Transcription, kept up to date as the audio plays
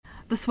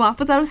The swap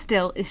without a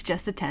still is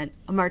just a 10.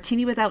 A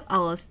martini without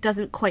olives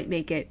doesn't quite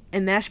make it,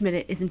 and Mash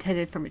Minute is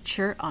intended for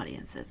mature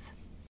audiences.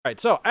 All right,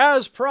 so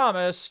as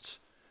promised,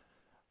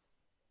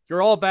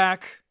 you're all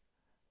back,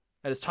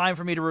 and it's time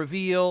for me to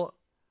reveal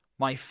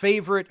my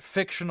favorite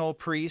fictional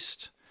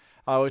priest,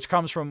 which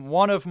comes from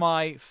one of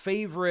my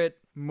favorite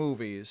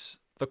movies,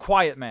 The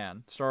Quiet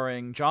Man,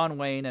 starring John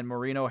Wayne and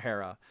Maureen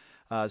O'Hara.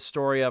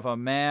 Story of a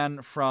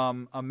man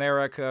from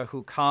America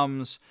who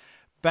comes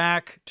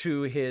back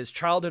to his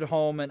childhood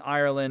home in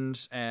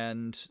Ireland,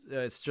 and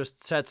it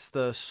just sets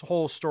the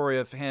whole story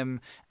of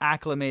him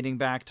acclimating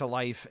back to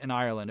life in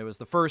Ireland. It was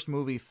the first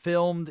movie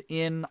filmed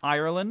in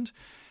Ireland,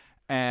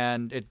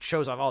 and it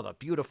shows off all the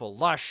beautiful,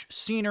 lush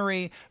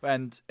scenery,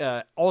 and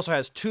also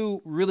has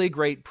two really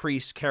great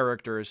priest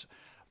characters.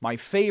 My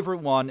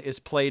favorite one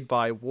is played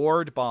by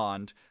Ward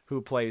Bond,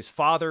 who plays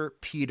Father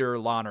Peter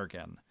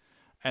Lonergan.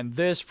 And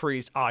this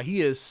priest, he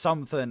is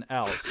something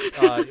else.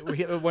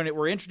 When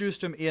we're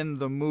introduced to him in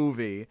the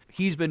movie,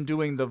 he's been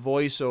doing the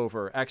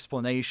voiceover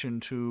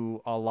explanation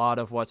to a lot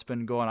of what's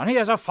been going on. He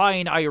has a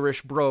fine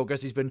Irish brogue,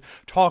 as he's been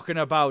talking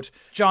about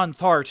John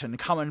Thornton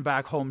coming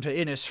back home to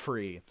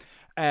Innisfree.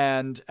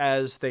 And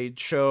as they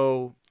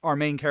show our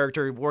main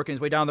character working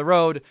his way down the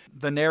road,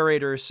 the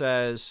narrator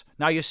says,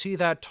 "Now you see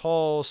that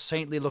tall,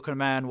 saintly-looking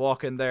man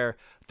walking there?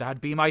 That'd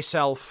be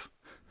myself."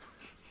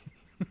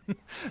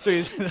 So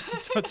he's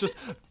just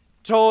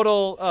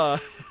total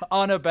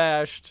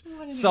unabashed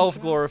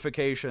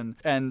self-glorification.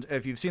 And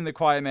if you've seen The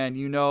Quiet Man,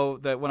 you know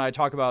that when I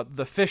talk about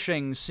the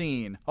fishing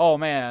scene, oh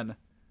man,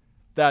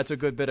 that's a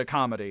good bit of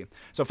comedy.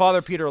 So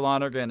Father Peter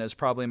Lonergan is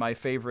probably my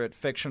favorite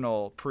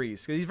fictional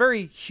priest. He's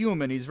very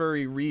human. He's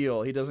very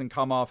real. He doesn't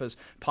come off as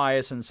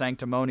pious and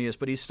sanctimonious,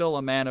 but he's still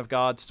a man of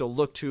God, still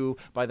looked to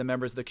by the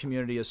members of the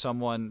community as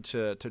someone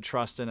to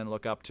trust in and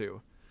look up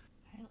to.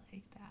 I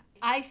like that.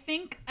 I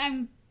think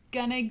I'm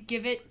gonna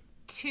give it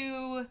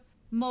to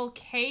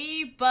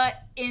Mulcahy,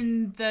 but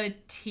in the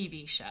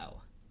TV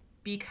show.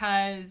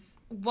 Because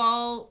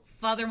while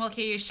Father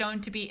Mulcahy is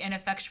shown to be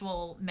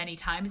ineffectual many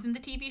times in the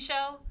TV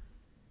show,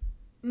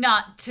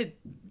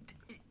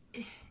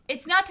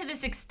 it's not to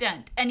this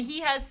extent. And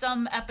he has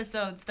some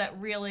episodes that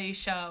really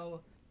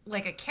show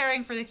like a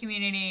caring for the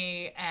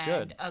community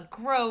and a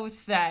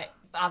growth that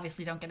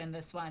obviously don't get in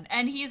this one.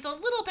 And he's a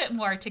little bit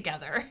more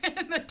together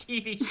in the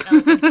TV show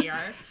than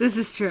here. This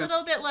is true. A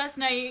little bit less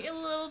naive, a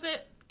little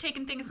bit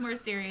taking things more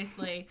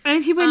seriously.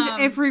 And he wins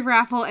every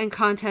raffle and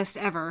contest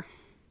ever.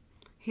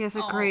 He has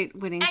a great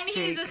winning streak.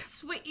 And he's a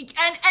sweet...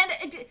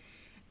 And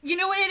you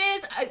know what it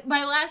is?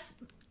 My last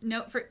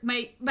note for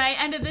my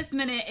end of this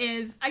minute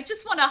is I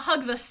just want to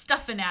hug the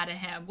stuffing out of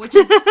him, which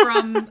is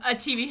from a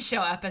TV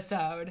show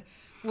episode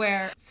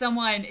where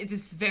someone...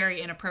 This is very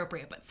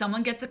inappropriate, but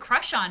someone gets a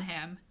crush on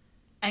him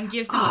and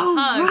gives him a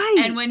hug.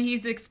 Right. And when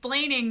he's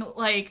explaining,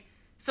 like,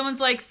 someone's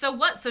like, "So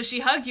what? So she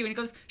hugged you?" And he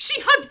goes, "She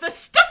hugged the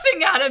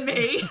stuffing out of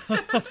me."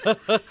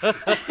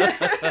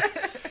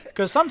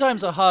 Because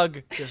sometimes a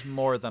hug is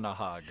more than a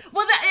hug.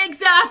 Well,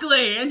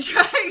 exactly. And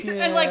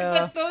and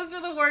like those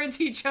are the words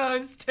he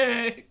chose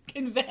to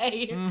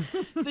convey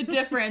the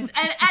difference.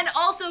 And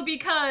also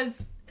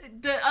because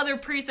the other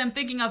priests I'm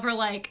thinking of are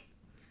like,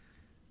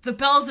 the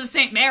bells of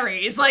St.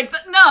 Mary's. Like,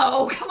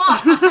 no, come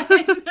on.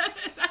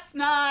 That's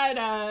not...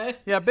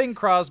 Yeah, Bing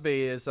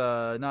Crosby is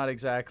not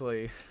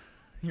exactly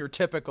your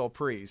typical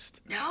priest.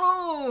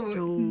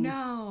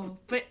 No.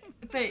 But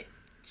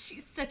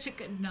she's such a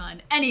good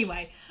nun.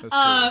 Anyway. That's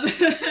true.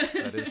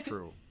 That is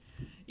true.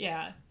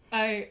 Yeah.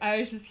 I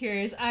was just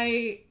curious.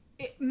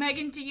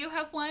 Megan, do you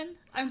have one?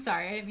 I'm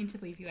sorry, I didn't mean to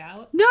leave you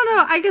out. No,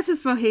 I guess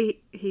it's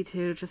Mulcahy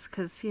too, just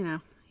because,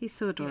 he's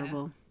so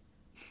adorable. Yeah.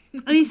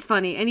 And he's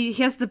funny, and he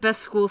has the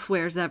best school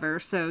swears ever,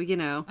 so,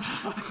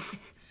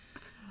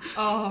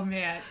 Oh,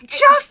 man.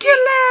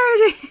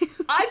 Jocularity!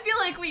 I feel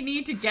like we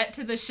need to get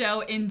to the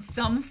show in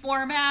some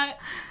format,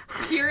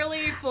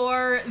 purely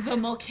for the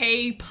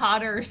Mulcahy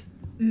Potter's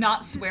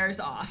not swears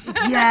off.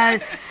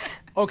 Yes.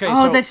 Okay,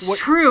 so that's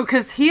true,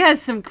 because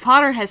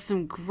Potter has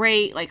some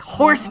great, like,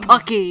 horse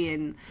pucky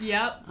and...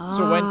 Yep.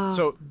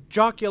 So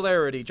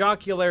jocularity,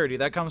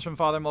 that comes from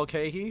Father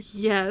Mulcahy?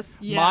 Yes.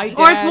 My dad,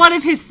 or it's one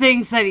of his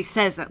things that he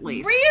says, at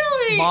least.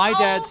 Really? My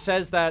dad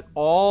says that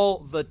all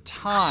the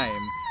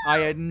time. I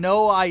had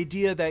no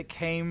idea that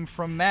came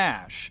from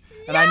MASH.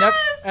 And I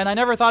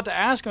never thought to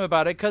ask him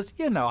about it, because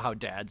you know how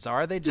dads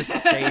are. They just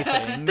say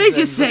things. They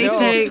just say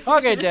things.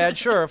 Okay, Dad,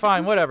 sure,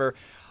 fine, whatever.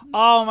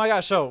 Oh my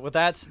gosh! So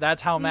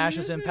that's how MASH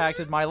has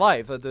impacted my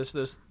life.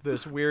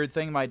 This weird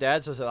thing my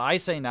dad says that I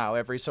say now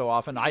every so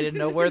often. I didn't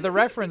know where the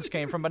reference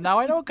came from, but now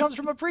I know it comes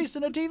from a priest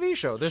in a TV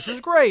show. This is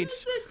great.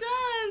 Yes, it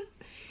does.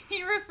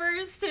 He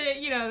refers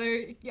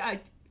to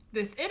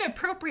this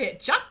inappropriate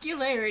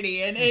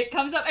jocularity, and it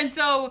comes up. And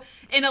so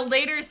in a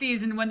later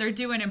season, when they're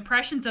doing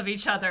impressions of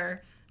each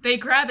other, they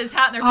grab his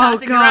hat and they're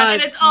passing it around,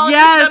 and it's all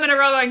just them in a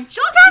row going,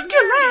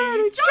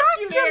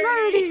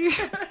 jocularity.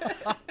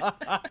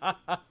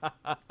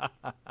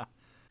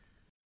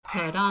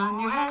 Put on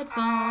your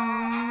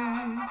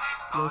headphones,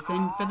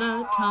 listen for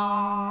the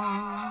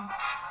tones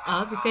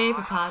of your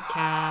favorite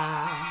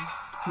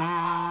podcast,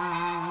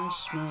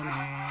 MASH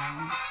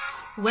Minute.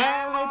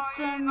 Well, it's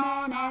a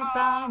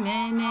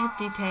minute-by-minute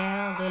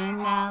detailed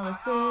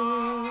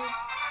analysis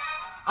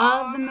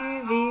of the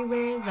movie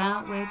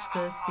without which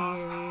the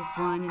series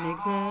wouldn't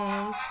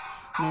exist.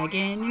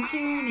 Megan and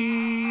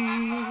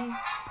Tierney,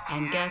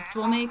 and guest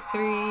will make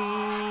 3.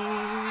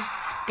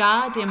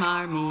 Goddamn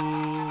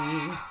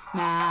army,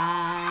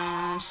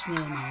 MASH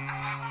Minute.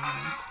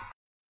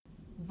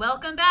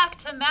 Welcome back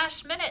to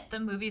MASH Minute, the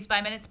Movies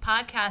by Minutes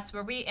podcast,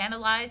 where we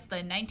analyze the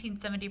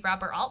 1970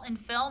 Robert Altman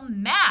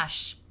film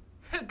MASH.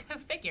 Who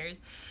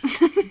figures?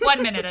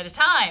 1 minute at a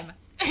time.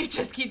 It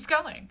just keeps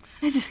going.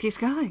 It just keeps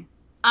going.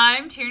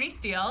 I'm Tierney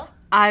Steele.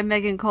 I'm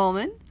Megan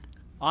Coleman.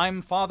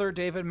 I'm Father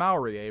David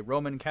Mowry, a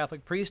Roman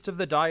Catholic priest of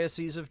the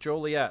Diocese of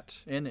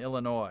Joliet in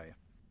Illinois.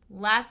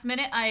 Last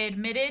minute, I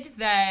admitted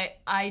that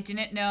I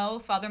didn't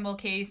know Father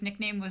Mulcahy's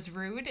nickname was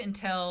Rude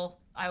until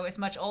I was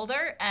much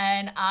older,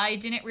 and I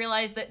didn't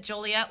realize that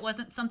Joliet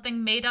wasn't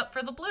something made up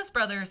for the Blues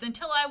Brothers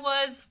until I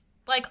was,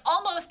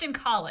 almost in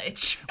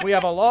college. We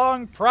have a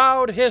long,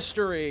 proud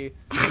history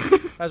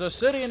as a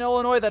city in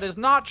Illinois that is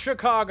not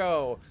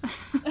Chicago.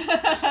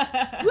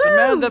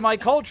 Demand that my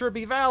culture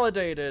be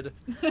validated.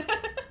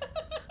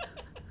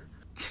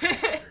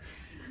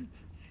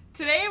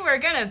 Today we're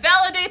gonna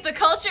validate the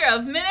culture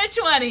of Minute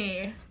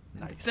 20.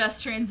 Nice.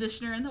 Best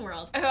transitioner in the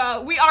world.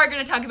 We are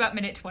gonna talk about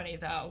Minute 20,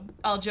 though.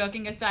 All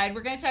joking aside,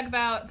 we're gonna talk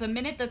about the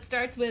minute that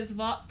starts with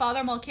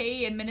Father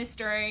Mulcahy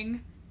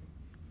administering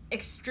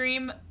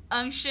extreme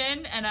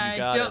unction,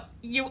 and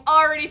you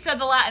already said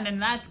the Latin,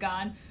 and that's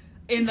gone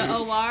in the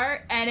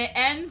OR, and it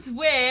ends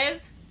with,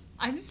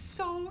 I'm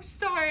so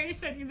sorry I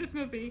sent you this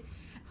movie.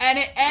 And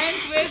it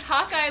ends with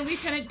Hawkeye and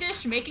Lieutenant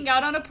Dish making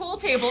out on a pool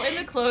table in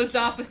the closed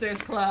officers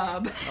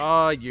club.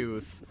 Ah,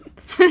 youth.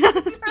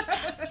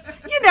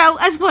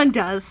 As one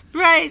does,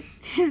 right?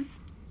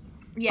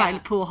 Yeah. Find a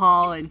pool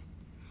hall and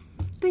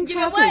things You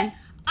know happen. what?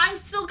 I'm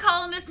still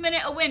calling this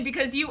minute a win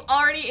because you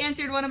already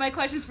answered one of my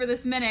questions for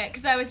this minute.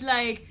 Because I was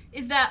like,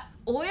 is that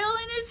oil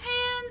in his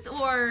hands,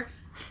 or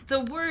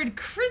the word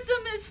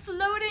chrism is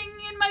floating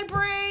in my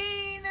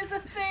brain as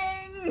a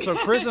thing? So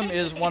chrism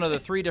is one of the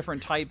 3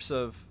 different types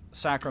of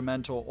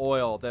sacramental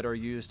oil that are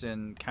used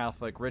in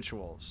Catholic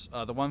rituals.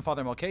 The one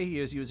Father Mulcahy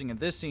is using in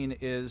this scene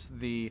is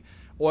the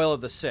oil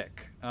of the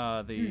sick.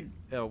 It's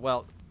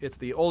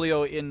the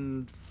oleo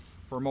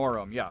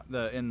infirmorum,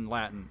 in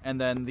Latin.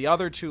 And then the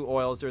other 2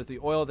 oils, there's the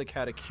oil of the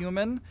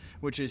catechumen,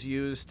 which is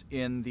used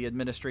in the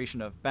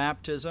administration of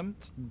baptism.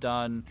 It's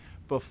done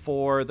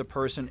before the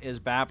person is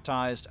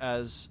baptized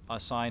as a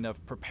sign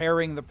of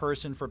preparing the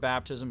person for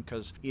baptism,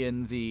 because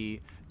in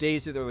the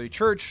days of the early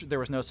church, there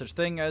was no such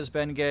thing as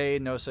Bengay,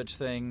 no such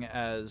thing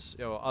as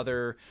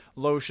other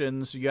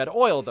lotions. You had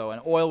oil, though, and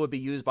oil would be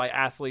used by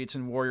athletes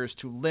and warriors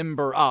to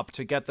limber up,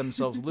 to get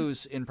themselves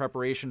loose in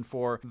preparation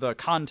for the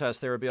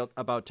contest they were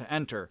about to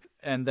enter.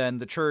 And then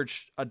the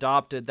church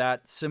adopted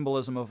that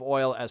symbolism of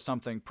oil as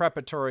something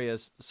preparatory,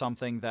 as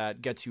something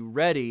that gets you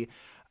ready,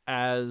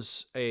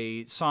 as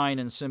a sign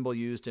and symbol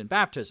used in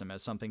baptism,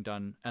 as something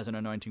done as an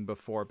anointing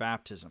before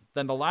baptism.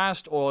 Then the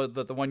last oil,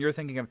 the one you're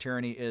thinking of,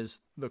 Tierney, is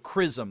the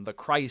chrism, the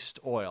Christ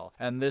oil.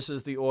 And this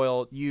is the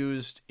oil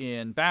used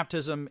in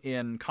baptism,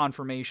 in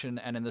confirmation,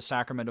 and in the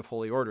sacrament of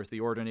holy orders, the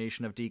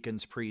ordination of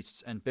deacons,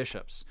 priests, and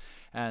bishops.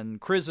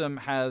 And chrism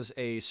has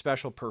a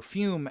special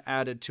perfume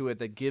added to it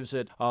that gives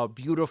it a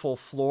beautiful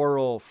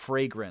floral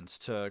fragrance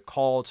to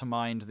call to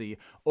mind the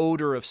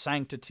odor of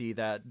sanctity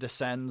that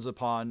descends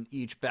upon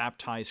each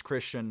baptized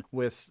Christian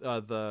with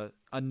the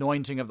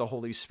anointing of the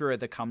Holy Spirit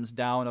that comes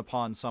down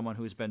upon someone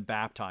who's been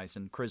baptized.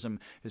 And chrism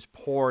is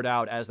poured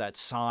out as that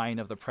sign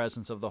of the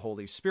presence of the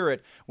Holy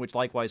Spirit, which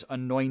likewise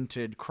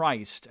anointed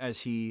Christ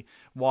as he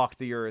walked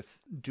the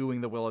earth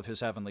doing the will of his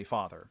heavenly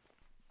Father.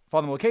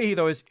 Father Mulcahy,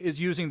 though,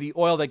 is using the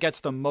oil that gets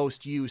the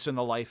most use in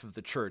the life of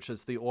the church.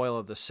 It's the oil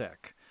of the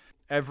sick.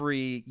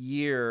 Every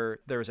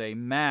year, there's a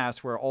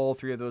mass where all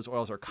 3 of those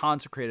oils are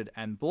consecrated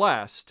and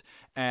blessed,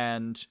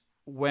 and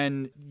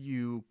when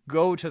you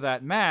go to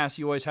that mass,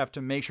 you always have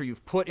to make sure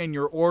you've put in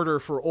your order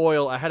for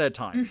oil ahead of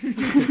time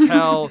to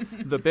tell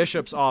the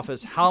bishop's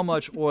office how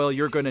much oil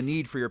you're going to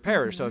need for your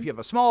parish. So if you have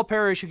a small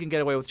parish, you can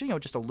get away with,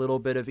 just a little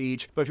bit of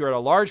each. But if you're at a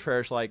large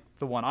parish like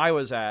the one I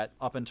was at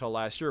up until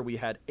last year, we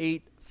had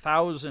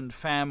 8,000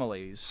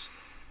 families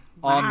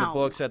on the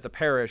books at the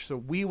parish. So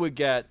we would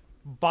get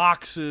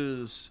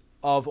boxes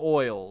of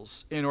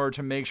oils in order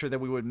to make sure that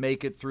we would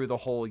make it through the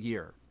whole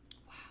year.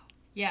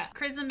 Yeah,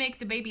 chrism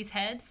makes a baby's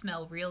head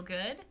smell real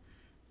good,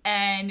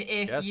 and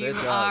if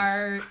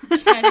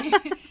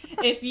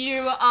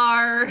you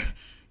are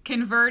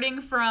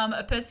converting from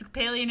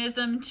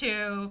Episcopalianism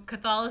to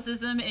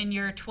Catholicism in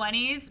your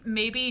 20s,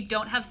 maybe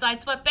don't have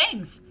side swept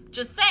bangs.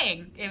 Just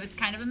saying, it was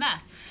kind of a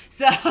mess.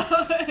 So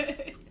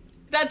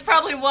that's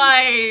probably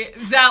why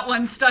that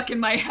one stuck in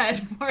my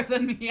head more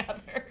than the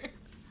others.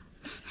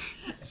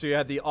 So you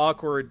had the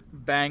awkward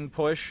bang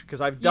push,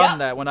 because I've done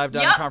that when I've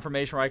done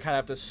confirmation, where I kind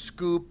of have to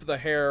scoop the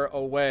hair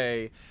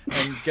away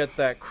and get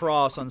that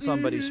cross on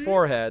somebody's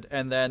forehead,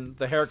 and then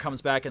the hair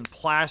comes back and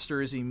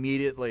plasters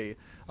immediately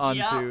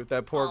onto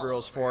that poor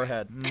girl's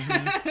forehead.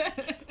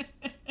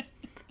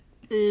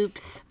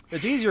 Oops.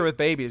 It's easier with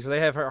babies, because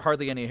they have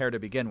hardly any hair to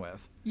begin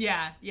with.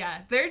 Yeah.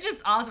 They're just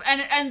awesome.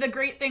 And the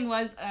great thing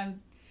was,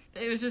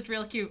 it was just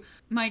real cute.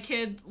 My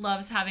kid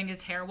loves having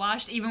his hair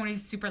washed, even when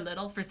he's super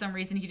little. For some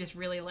reason, he just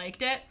really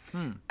liked it.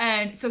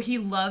 And so he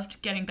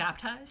loved getting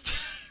baptized.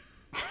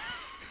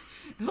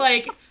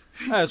 Like,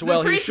 as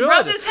well, the priest he should.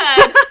 rubbed his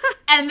head,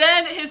 and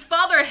then his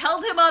father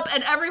held him up,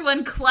 and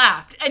everyone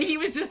clapped. And he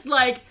was just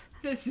like,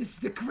 this is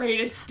the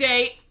greatest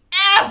day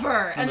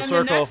ever. And the then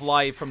circle of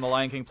life from The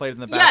Lion King played in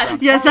the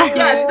background. Yes,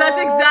 that's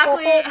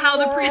exactly how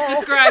the priest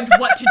described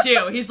what to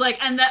do. He's like,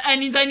 and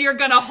then you're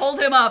gonna hold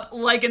him up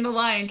like in The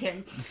Lion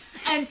King.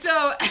 And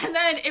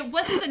then it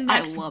wasn't the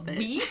next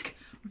week,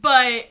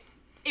 but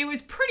it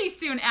was pretty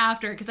soon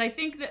after, because I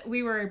think that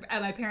we were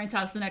at my parents'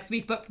 house the next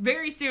week, but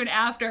very soon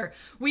after,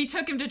 we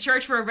took him to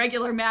church for a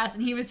regular mass,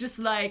 and he was just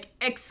like,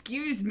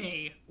 excuse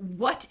me,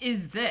 what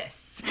is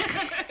this?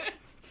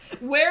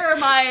 Where are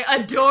my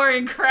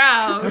adoring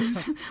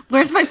crowds?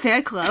 Where's my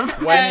fan club?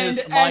 When is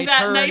my that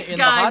turn nice in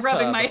guy the hot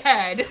rubbing tub? my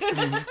head?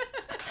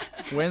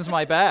 When's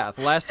my bath?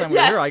 Last time we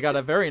were here, I got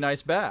a very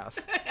nice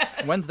bath.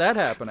 When's that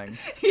happening?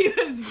 He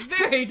was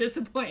very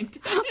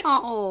disappointed.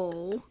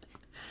 Oh.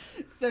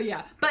 So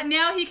yeah, but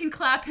now he can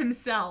clap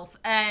himself,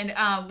 and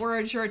we're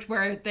a church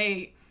where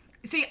they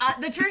see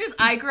the churches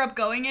I grew up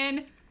going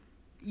in.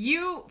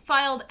 You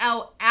filed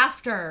out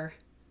after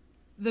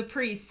the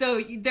priest,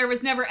 so there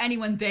was never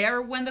anyone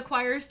there when the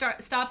choir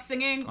stopped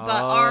singing. But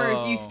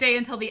ours, you stay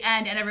until the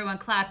end, and everyone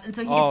claps, and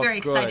so he gets very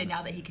excited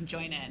now that he can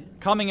join in.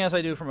 Coming as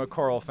I do from a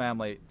choral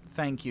family,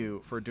 thank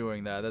you for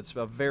doing that. That's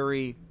a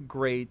very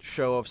great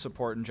show of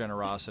support and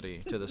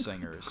generosity to the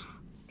singers.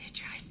 It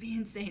drives me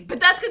insane, but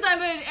that's because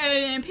I'm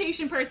an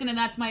impatient person, and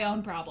that's my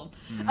own problem.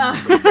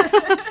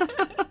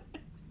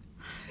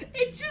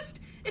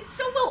 It's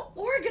so well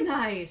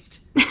organized.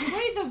 The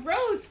way the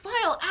rows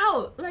file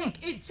out,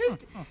 like, it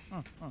just,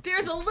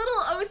 there's a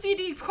little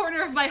OCD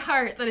corner of my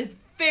heart that is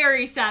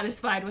very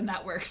satisfied when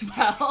that works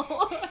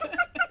well.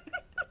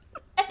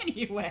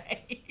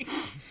 Anyway,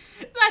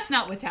 that's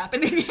not what's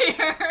happening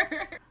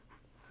here.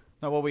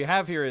 Now, what we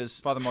have here is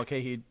Father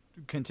Mulcahy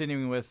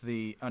continuing with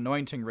the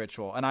anointing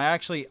ritual. And I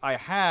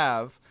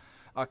have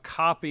a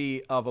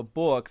copy of a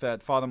book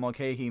that Father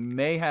Mulcahy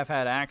may have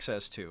had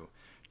access to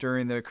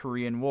during the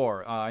Korean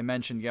War. I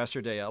mentioned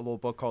yesterday a little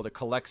book called a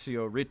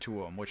Collectio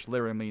Rituum, which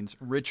literally means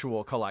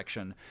ritual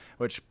collection,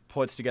 which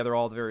puts together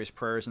all the various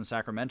prayers and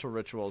sacramental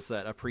rituals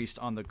that a priest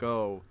on the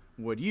go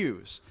would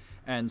use.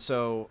 And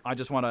so I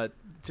just want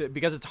to,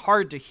 because it's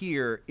hard to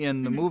hear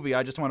in the movie,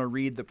 I just want to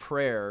read the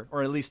prayer,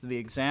 or at least the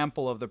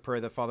example of the prayer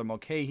that Father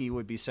Mulcahy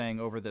would be saying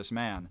over this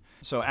man.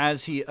 So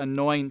as he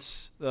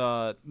anoints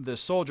the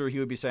soldier, he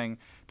would be saying,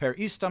 Per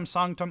istam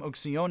sanctam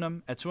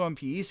uxionum et suam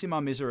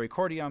piissima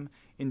misericordiam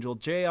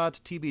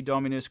indulgeat tibi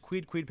Dominus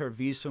quid per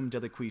visum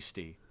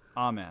deliquisti.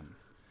 Amen.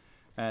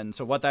 And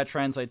so what that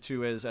translates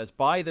to is, as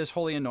by this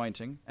holy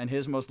anointing and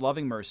his most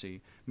loving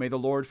mercy, may the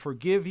Lord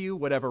forgive you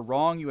whatever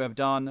wrong you have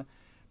done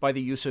by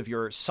the use of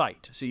your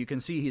sight. So you can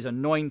see he's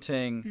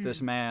anointing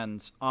this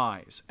man's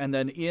eyes. And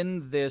then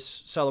in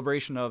this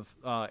celebration of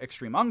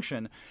extreme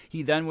unction,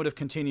 he then would have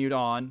continued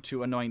on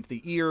to anoint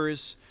the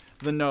ears,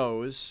 the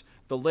nose,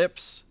 the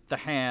lips, the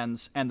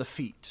hands, and the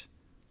feet.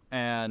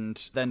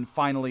 And then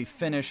finally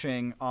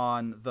finishing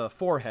on the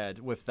forehead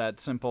with that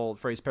simple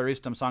phrase, Per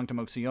istam sanctam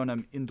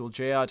uxionum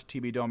indulgeat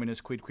tibi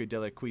Dominus quid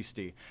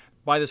deliquisti.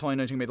 By this holy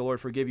anointing, may the Lord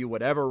forgive you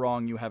whatever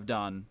wrong you have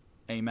done.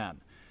 Amen.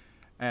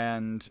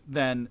 And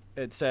then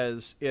it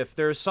says, if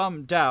there's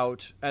some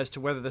doubt as to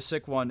whether the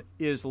sick one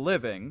is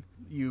living,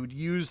 you'd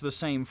use the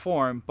same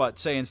form, but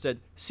say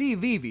instead, si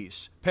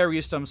vivis, per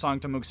istam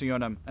sanctam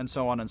uxionum, and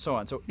so on and so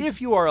on. So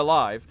if you are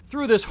alive,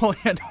 through this holy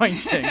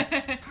anointing,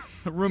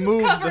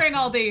 remove... Just covering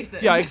all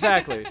bases. Yeah,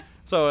 exactly.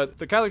 So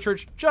the Catholic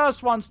Church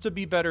just wants to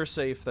be better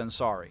safe than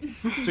sorry.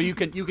 So you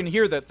can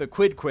hear that the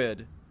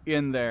quid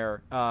in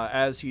there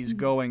as he's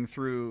going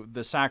through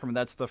the sacrament.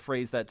 That's the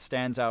phrase that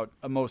stands out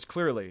most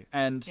clearly.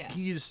 And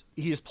he's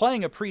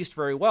playing a priest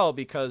very well,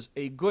 because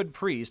a good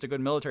priest, a good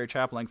military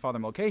chaplain like Father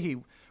Mulcahy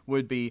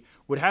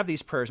would have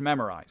these prayers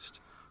memorized,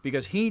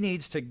 because he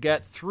needs to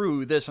get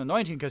through this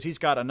anointing, because he's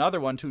got another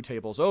one 2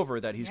 tables over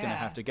that he's going to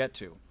have to get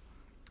to.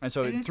 And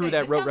so through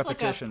that rote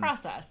repetition, like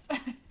a process.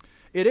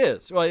 it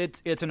is. Well,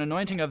 it's an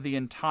anointing of the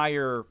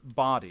entire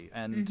body.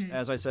 And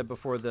as I said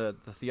before, the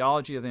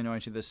theology of the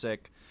anointing of the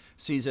sick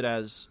sees it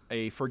as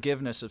a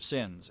forgiveness of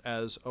sins,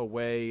 as a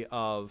way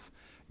of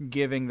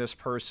giving this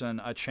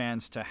person a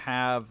chance to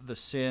have the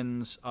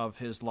sins of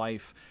his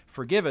life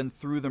forgiven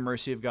through the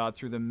mercy of God,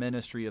 through the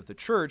ministry of the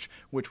church,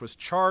 which was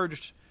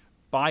charged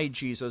by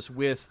Jesus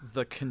with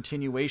the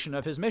continuation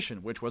of his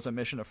mission, which was a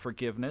mission of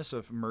forgiveness,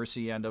 of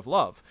mercy, and of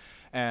love.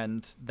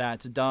 And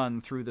that's done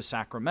through the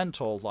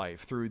sacramental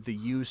life, through the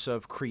use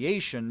of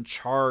creation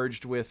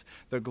charged with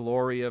the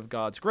glory of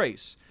God's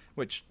grace,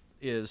 which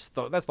is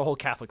that's the whole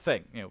Catholic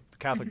thing. The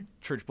Catholic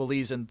Church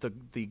believes in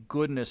the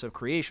goodness of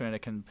creation, and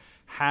it can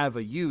have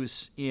a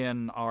use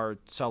in our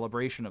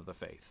celebration of the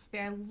faith.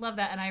 Yeah, I love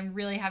that, and I'm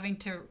really having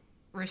to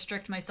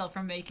restrict myself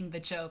from making the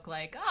joke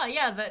like, oh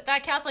yeah,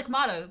 that Catholic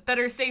motto,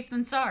 better safe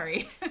than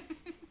sorry.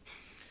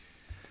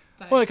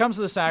 But, when it comes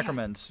to the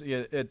sacraments,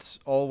 it's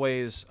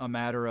always a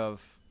matter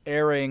of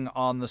erring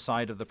on the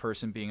side of the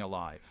person being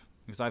alive.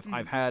 Because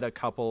I've had a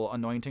couple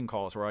anointing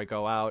calls where I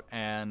go out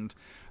and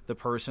the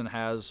person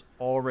has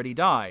already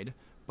died,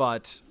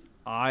 but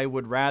I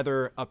would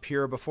rather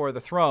appear before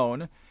the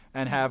throne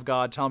and have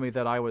God tell me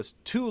that I was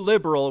too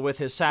liberal with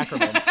his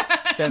sacraments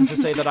than to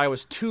say that I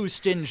was too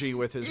stingy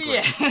with his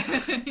grace.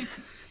 Yeah.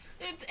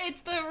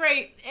 It's the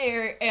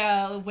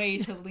right way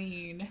to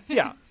lean.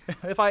 Yeah.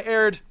 If I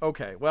erred,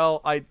 okay.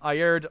 Well, I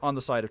erred on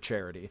the side of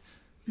charity.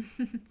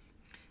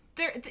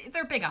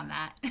 They're big on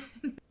that.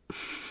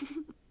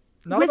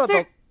 Not about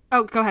the...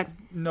 Oh, go ahead.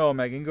 No,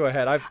 Megan, go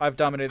ahead. I've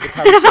dominated the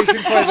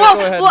conversation quite a bit. Go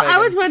ahead, well, Megan. I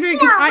was wondering...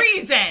 For a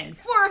reason!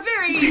 For a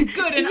very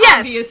good and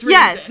obvious reason.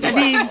 Yes, I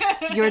mean,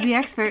 you're the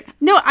expert.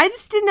 No, I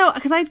just didn't know,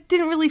 because I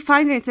didn't really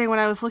find anything when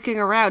I was looking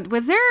around.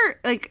 Was there,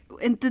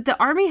 did the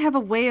Army have a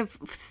way of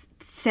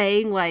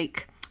saying,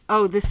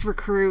 oh, this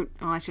recruit...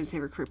 Oh, I shouldn't say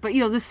recruit, but,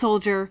 this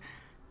soldier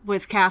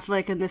was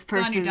Catholic and this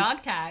person... It's on your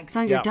dog tags. It's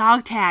on your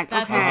dog tag,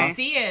 That's okay. what the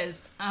C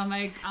is.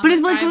 My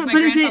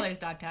grandfather's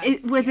dog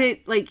tags. Was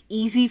it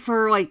easy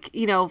for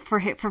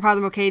for Father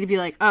McKay to be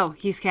like, oh,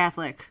 he's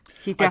Catholic.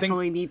 He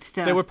definitely needs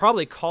to. They would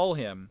probably call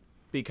him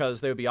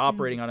because they would be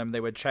operating on him. They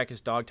would check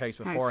his dog tags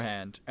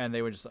beforehand, and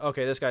they would just,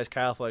 okay, this guy's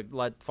Catholic.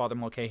 Let Father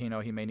Mulcahy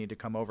know he may need to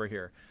come over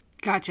here.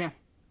 Gotcha.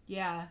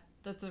 Yeah,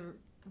 that's a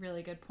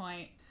really good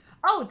point.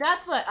 Oh,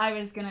 that's what I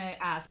was gonna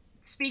ask.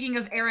 Speaking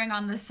of erring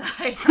on the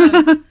side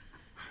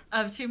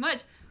of too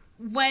much,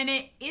 when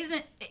it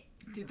isn't.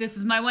 This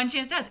is my one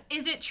chance to ask.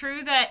 Is it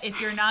true that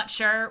if you're not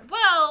sure,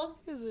 well,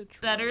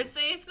 better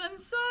safe than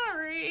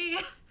sorry?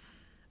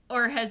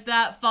 Or has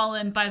that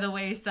fallen by the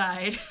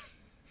wayside?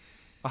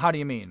 How do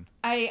you mean?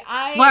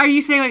 What are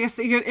you saying? If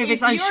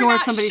it's unsure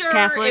if somebody's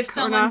Catholic if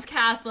someone's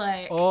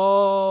Catholic.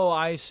 Oh,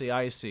 I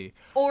see.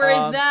 Or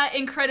is that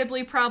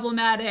incredibly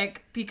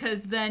problematic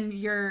because then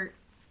you're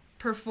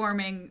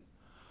performing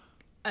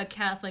a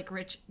Catholic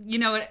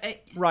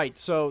right,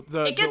 so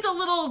it gets a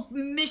little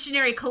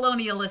missionary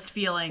colonialist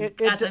feeling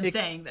as I'm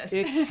saying this.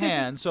 It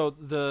can. So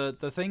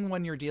the thing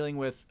when you're dealing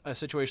with a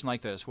situation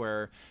like this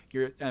where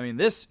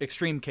this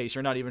extreme case,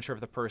 you're not even sure if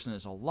the person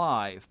is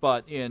alive,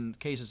 but in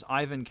cases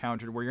I've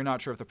encountered where you're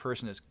not sure if the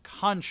person is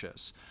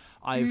conscious,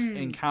 I've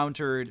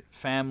encountered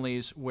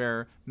families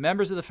where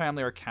members of the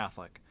family are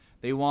Catholic.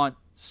 They want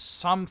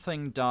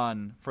something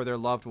done for their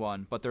loved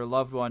one, but their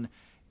loved one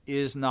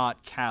is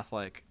not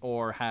Catholic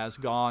or has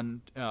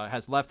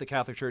left the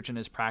Catholic Church and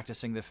is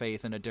practicing the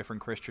faith in a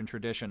different Christian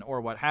tradition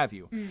or what have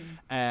you.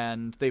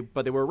 And they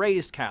were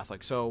raised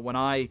Catholic. So when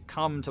I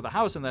come to the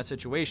house in that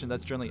situation,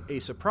 that's generally a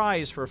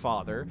surprise for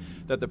Father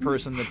that the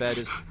person in the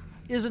bed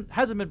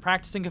hasn't been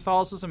practicing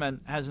Catholicism and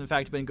has in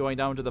fact been going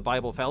down to the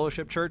Bible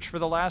Fellowship Church for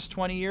the last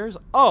 20 years.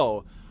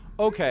 Oh,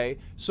 okay.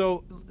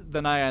 So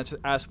then I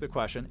ask the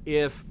question,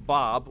 if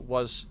Bob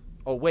was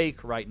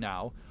awake right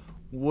now,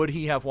 would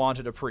he have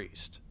wanted a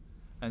priest?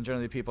 And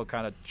generally people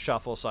kind of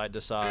shuffle side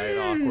to side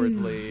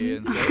awkwardly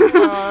and say,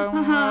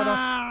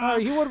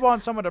 he would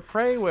want someone to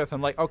pray with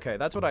him. Like, okay,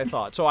 that's what I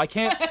thought. So I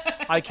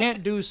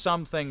can't do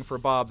something for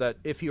Bob that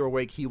if he were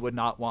awake, he would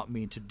not want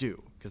me to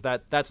do. Because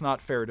that's not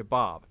fair to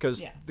Bob.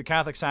 Because the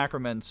Catholic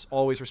sacraments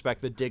always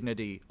respect the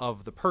dignity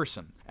of the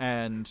person.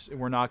 And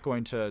we're not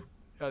going to...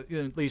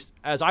 at least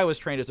as I was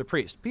trained as a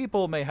priest.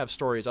 People may have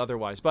stories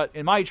otherwise, but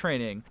in my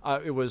training,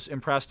 it was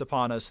impressed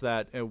upon us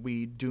that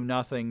we do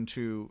nothing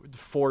to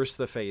force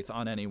the faith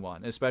on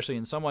anyone, especially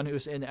in someone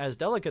who's in as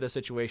delicate a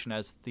situation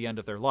as the end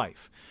of their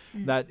life.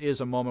 That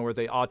is a moment where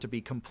they ought to be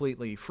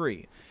completely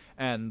free.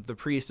 And the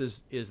priest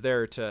is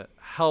there to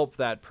help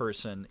that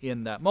person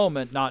in that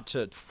moment, not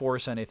to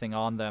force anything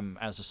on them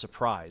as a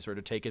surprise or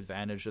to take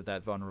advantage of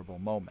that vulnerable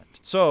moment.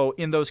 So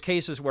in those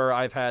cases where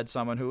I've had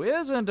someone who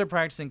isn't a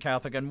practicing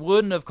Catholic and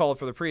wouldn't have called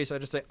for the priest, I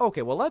just say,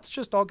 okay, well, let's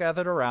just all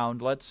gather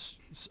around.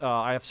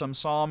 I have some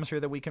psalms here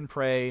that we can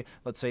pray.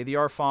 Let's say the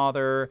Our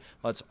Father.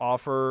 Let's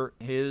offer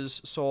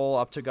his soul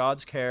up to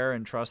God's care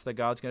and trust that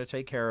God's going to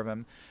take care of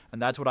him.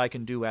 And that's what I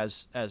can do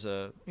as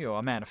a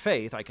man of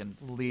faith. I can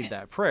lead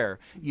that prayer,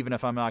 even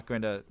if I'm not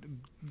going to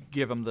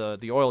give him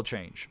the oil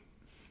change.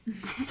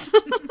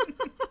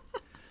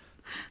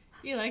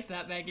 You liked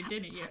that, Megan,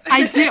 didn't you?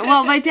 I did.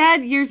 Well, my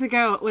dad years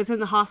ago was in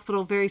the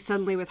hospital very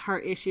suddenly with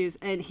heart issues,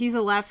 and he's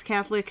a lapsed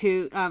Catholic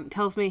who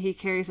tells me he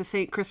carries a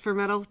St. Christopher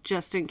medal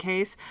just in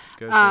case.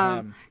 Good for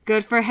him.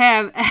 Good for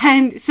him.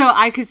 And so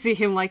I could see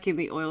him liking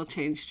the oil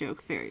change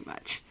joke very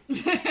much. Oh,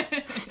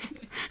 yeah.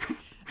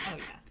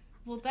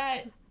 Well,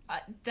 that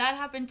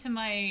happened to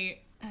my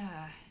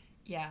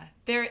Yeah.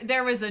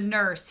 There was a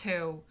nurse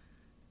who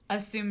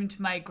assumed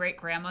my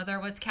great-grandmother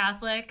was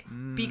Catholic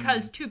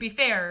because, to be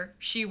fair,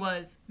 she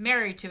was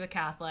married to a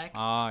Catholic.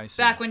 Ah, I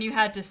see. Back when you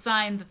had to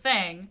sign the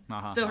thing.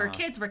 So her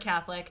kids were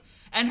Catholic.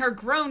 And her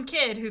grown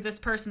kid, who this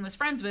person was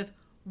friends with,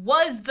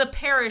 was the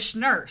parish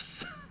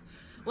nurse.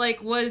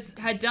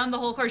 Had done the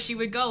whole course. She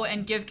would go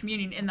and give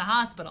communion in the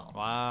hospital.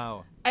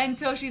 Wow. And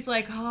so she's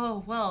like,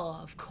 oh, well,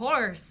 of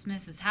course,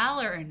 Mrs.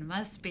 Halloran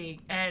must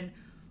be. And,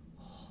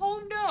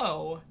 oh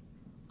no,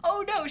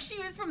 she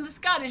was from the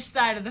Scottish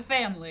side of the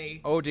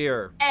family. Oh,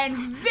 dear. And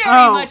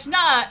very much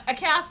not a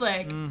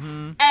Catholic.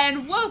 Mm-hmm.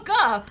 And woke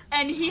up,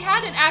 and he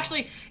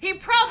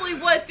probably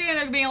was standing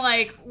there being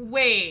like,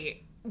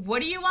 wait,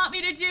 what do you want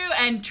me to do?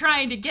 And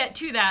trying to get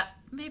to that,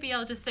 maybe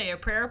I'll just say a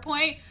prayer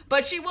point.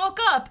 But she woke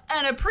up,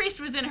 and a priest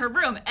was in her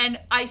room, and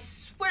I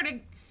swear to...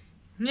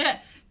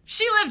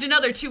 she lived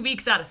another 2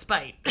 weeks out of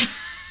spite.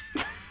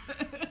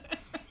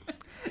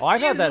 Oh,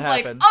 I've had that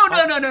happen. Like, oh,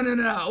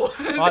 no.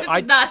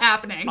 This is not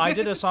happening. I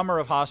did a summer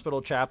of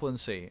hospital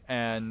chaplaincy,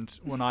 and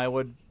when I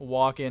would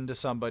walk into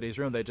somebody's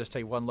room, they'd just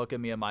take one look at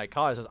me in my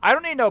collar and says, I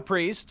don't need no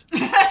priest.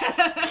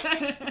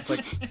 It's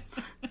like,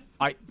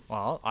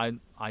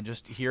 I'm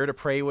just here to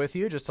pray with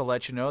you, just to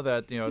let you know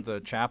that,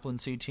 the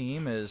chaplaincy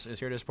team is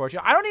here to support you.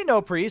 I don't need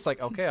no priest.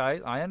 Like, okay,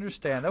 I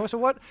understand. So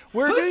what?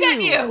 Who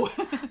sent you?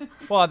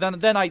 Well, then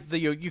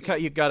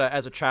you gotta,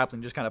 as a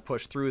chaplain, just kind of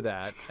push through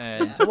that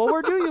and say, well,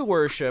 where do you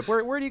worship?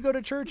 Where do you go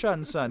to church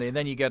on Sunday? And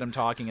then you get them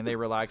talking, and they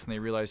relax, and they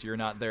realize you're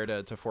not there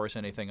to force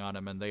anything on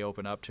them, and they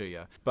open up to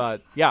you.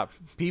 But yeah,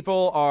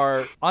 people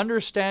are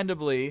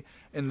understandably,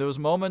 in those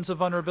moments of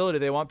vulnerability,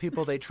 they want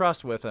people they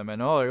trust with them.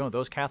 And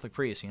those Catholic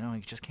priests, you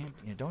just can't,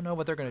 you don't know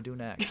what they're going to do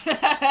next.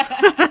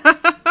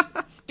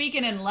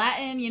 Speaking in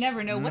Latin, you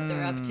never know what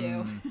they're up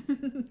to.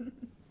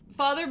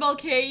 Father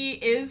Mulcahy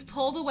is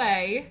pulled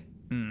away.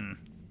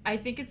 I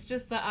think it's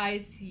just the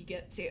eyes he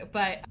gets to.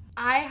 But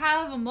I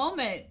have a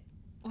moment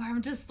where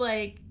I'm just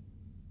like,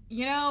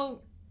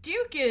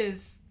 Duke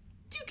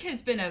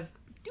has been a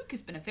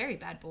very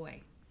bad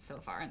boy so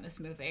far in this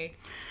movie.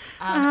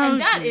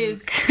 And that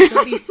is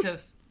the least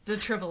of the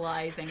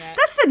trivializing it.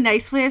 That's a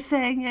nice way of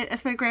saying it,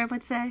 as my grandma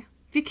would say.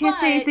 If you can't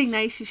say anything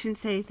nice, you shouldn't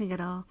say anything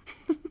at all.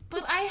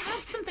 But I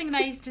have something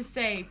nice to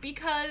say,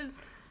 because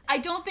I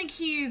don't think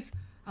he's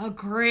a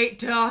great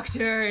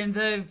doctor in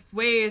the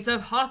ways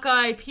of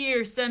Hawkeye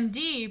Pierce,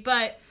 MD,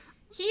 but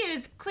he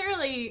is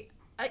clearly,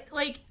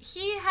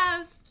 he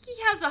has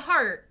a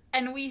heart,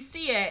 and we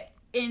see it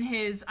in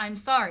his "I'm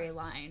sorry"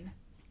 line.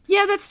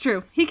 Yeah, that's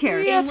true. He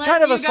cares. Yeah, it's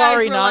kind of a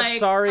sorry, not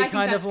sorry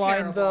kind of line,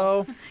 terrible.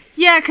 though.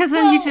 Yeah, because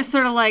then he's just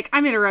sort of like,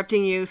 I'm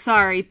interrupting you,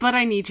 sorry, but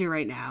I need you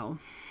right now.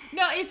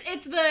 No,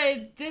 it's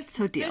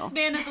this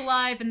man is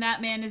alive and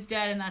that man is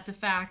dead, and that's a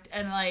fact,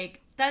 and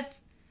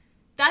that's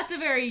a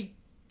very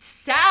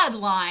sad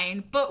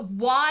line. But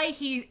why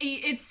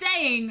it's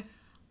saying,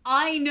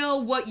 I know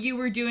what you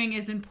were doing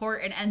is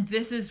important, and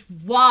this is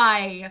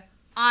why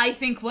I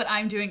think what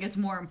I'm doing is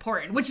more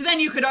important. Which then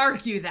you could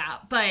argue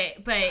that,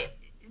 but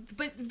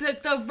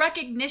the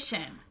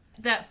recognition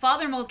that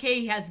Father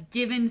Mulcahy has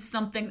given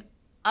something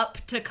up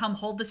to come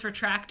hold this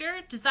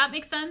retractor, does that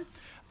make sense?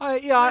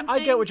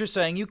 I get what you're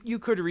saying. You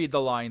could read the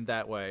line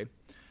that way.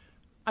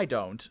 I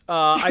don't.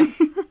 I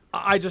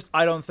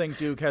don't think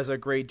Duke has a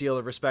great deal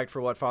of respect for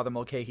what Father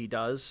Mulcahy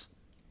does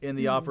in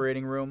the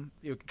operating room.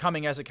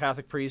 Coming as a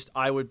Catholic priest,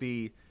 I would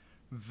be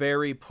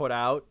very put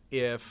out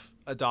if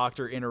a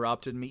doctor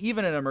interrupted me,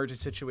 even in an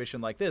emergency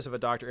situation like this, if a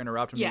doctor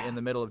interrupted me in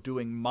the middle of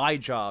doing my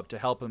job to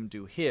help him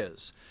do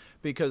his,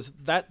 because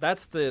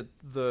that's the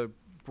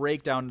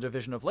breakdown and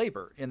division of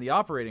labor in the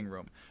operating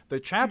room. The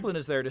chaplain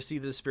is there to see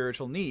the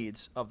spiritual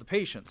needs of the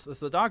patients. As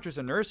the doctors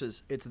and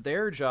nurses, it's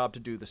their job to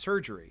do the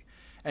surgery.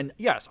 And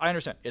yes, I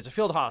understand, it's a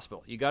field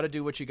hospital. You got to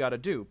do what you got to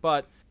do.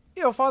 But,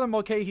 Father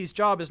Mulcahy's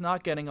job is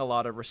not getting a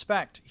lot of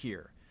respect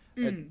here.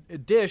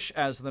 Dish,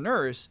 as the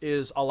nurse,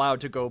 is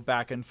allowed to go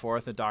back and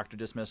forth. The doctor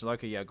dismisses,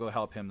 okay, yeah, go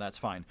help him, that's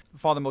fine.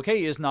 Father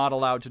Mulcahy is not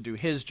allowed to do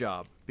his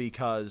job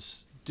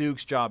because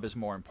Duke's job is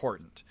more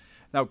important.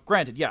 Now,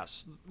 granted,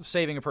 yes,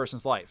 saving a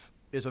person's life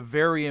is a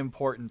very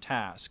important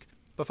task,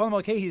 but Father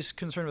Mulcahy's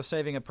concerned with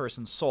saving a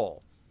person's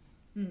soul.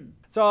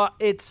 So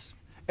it's...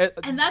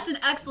 and that's an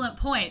excellent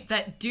point,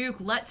 that Duke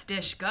lets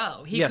Dish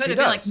go. He could have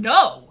been like,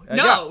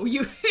 no,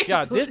 you...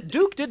 Yeah,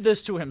 Duke did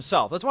this to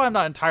himself. That's why I'm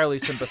not entirely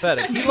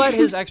sympathetic. He let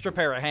his extra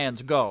pair of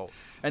hands go.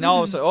 And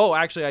all of a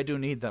sudden, actually, I do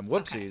need them.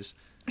 Whoopsies.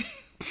 Okay.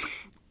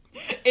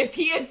 If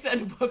he had said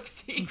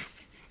whoopsies...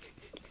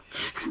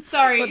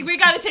 Sorry, we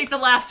got to take the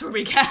laughs where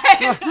we can.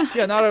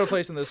 Yeah, not out of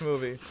place in this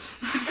movie.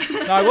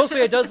 Now, I will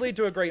say it does lead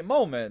to a great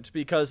moment,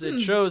 because it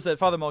shows that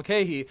Father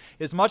Mulcahy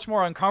is much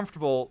more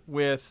uncomfortable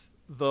with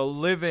the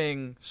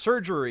living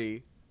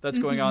surgery that's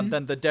going on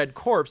than the dead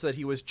corpse that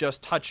he was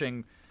just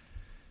touching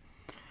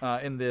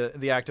in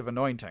the act of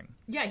anointing.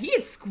 Yeah, he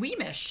is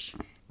squeamish.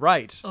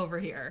 Right. Over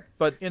here.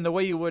 But in the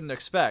way you wouldn't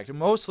expect.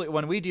 Mostly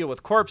when we deal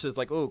with corpses,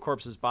 like,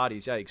 corpses,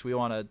 bodies, yikes, we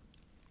want to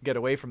get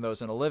away from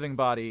those in a living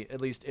body.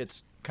 At least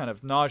it's kind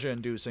of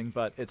nausea-inducing,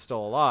 but it's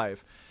still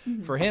alive.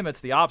 For him,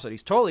 it's the opposite.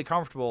 He's totally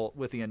comfortable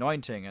with the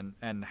anointing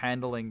and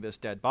handling this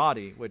dead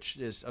body, which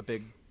is a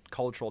big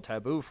cultural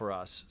taboo for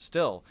us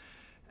still.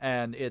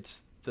 And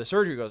it's the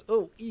surgery goes,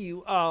 oh,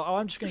 ew, oh,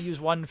 I'm just going to use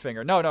one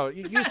finger. No,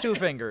 use two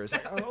fingers.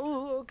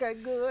 Oh, okay,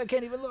 good. I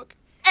can't even look.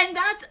 And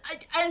that's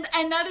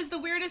and that is the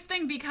weirdest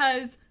thing,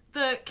 because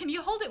can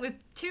you hold it with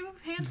two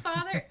hands,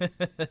 Father?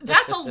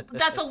 That's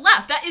a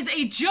laugh. That is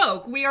a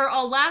joke. We are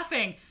all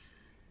laughing.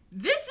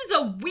 This is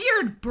a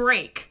weird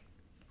break.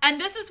 And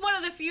this is one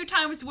of the few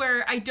times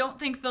where I don't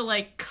think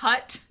the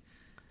cut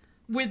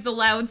with the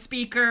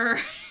loudspeaker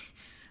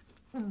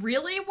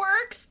really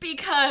works,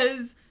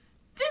 because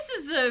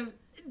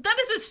that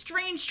is a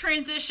strange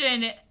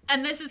transition,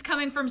 and this is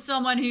coming from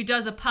someone who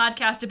does a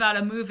podcast about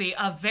a movie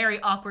of very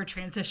awkward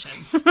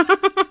transitions.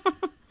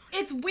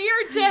 It's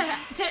weird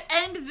to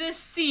end this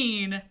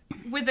scene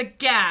with a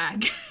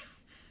gag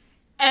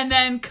and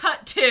then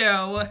cut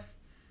to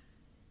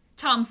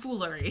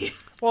tomfoolery.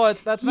 Well,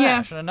 that's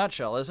MASH in a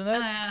nutshell, isn't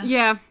it?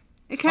 Yeah,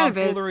 it kind of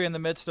is. Tomfoolery in the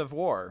midst of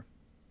war.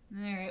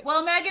 All right.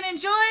 Well, Megan,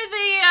 enjoy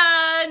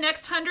the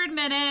next 100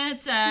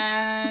 minutes,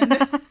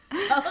 and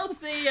I'll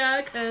see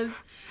ya, because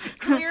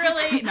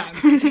clearly... No, I'm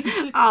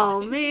kidding.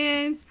 Oh,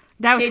 man.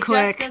 That was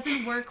quick. It just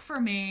doesn't work for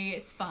me.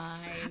 It's fine.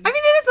 I mean,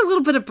 it is a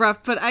little bit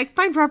abrupt, but I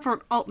find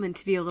Robert Altman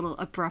to be a little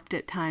abrupt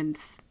at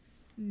times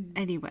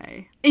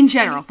anyway. In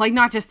general.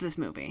 Not just this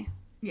movie.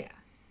 Yeah.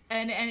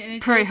 And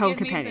it Prairie Home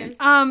Companion.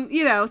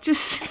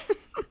 Just...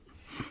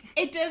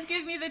 It does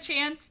give me the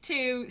chance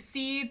to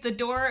see the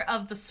door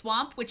of the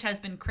swamp, which has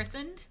been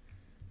christened.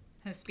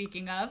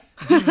 Speaking of.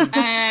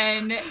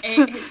 And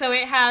so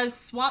it has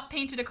swamp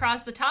painted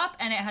across the top,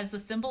 and it has the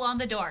symbol on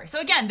the door. So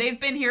again, they've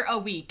been here a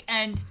week,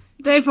 and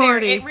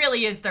it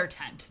really is their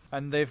tent.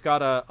 And they've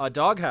got a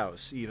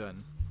doghouse,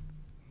 even,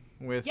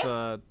 with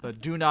the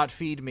 "Do Not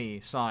Feed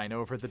Me" sign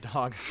over the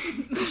dog.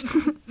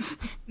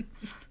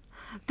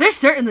 They're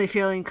certainly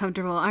feeling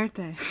comfortable, aren't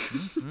they?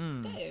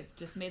 They've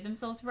just made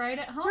themselves right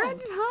at home. Right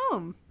at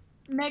home.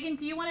 Megan,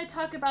 do you want to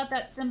talk about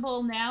that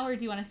symbol now, or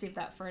do you want to save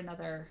that for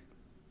another...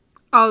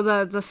 Oh,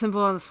 the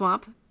symbol on the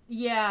swamp?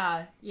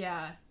 Yeah.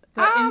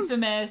 The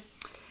infamous,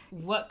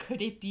 what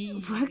could it be?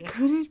 What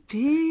could it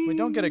be? We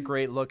don't get a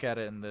great look at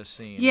it in this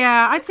scene.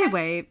 Yeah, I'd say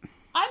wait.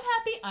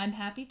 I'm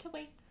happy to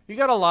wait. You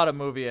got a lot of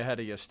movie ahead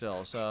of you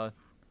still, so...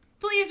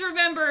 Please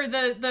remember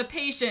the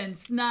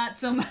patience, not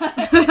so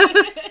much.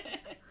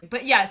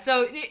 But yeah,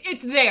 so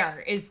it's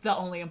there is the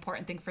only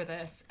important thing for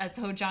this, as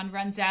Ho-Jon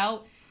runs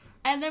out.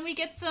 And then we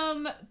get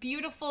some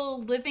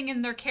beautiful living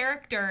in their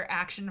character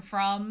action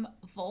from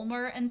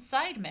Volmer and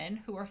Sideman,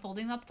 who are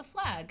folding up the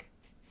flag.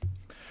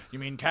 You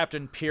mean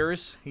Captain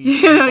Pierce?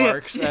 He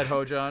barks at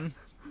Ho-Jon.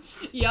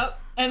 Yep.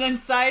 And then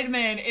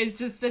Sideman is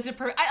just such a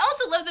I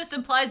also love this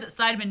implies that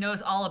Sideman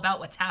knows all about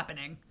what's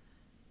happening.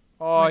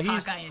 Oh, with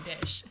Hawkeye and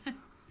Dish.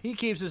 He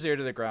keeps his ear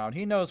to the ground.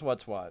 He knows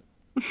what's what.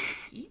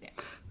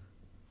 Yes.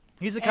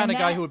 He's the kind of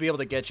guy who would be able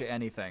to get you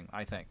anything,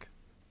 I think.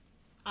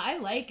 I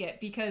like it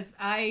because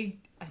I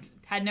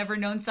had never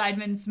known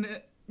Sideman's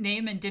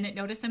name and didn't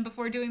notice him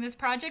before doing this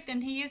project,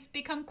 and he has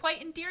become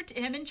quite endeared to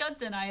him and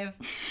Judson. I have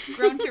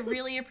grown to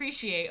really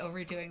appreciate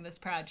over doing this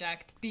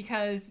project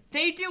because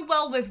they do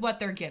well with what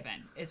they're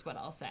given, is what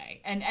I'll say.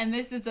 And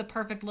this is a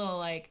perfect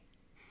little,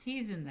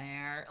 he's in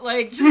there.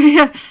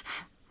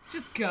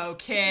 Just go,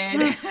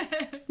 kid.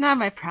 Not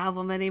my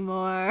problem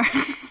anymore.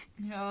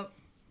 Yep.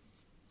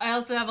 I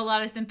also have a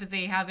lot of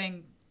sympathy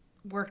having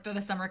worked at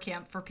a summer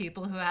camp for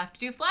people who have to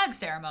do flag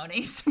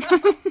ceremonies.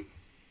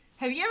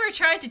 Have you ever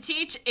tried to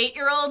teach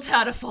 8-year-olds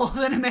how to fold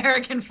an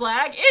American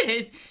flag?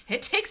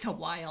 It takes a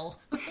while.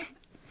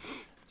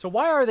 So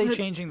why are they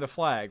changing the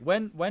flag?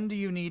 When do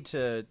you need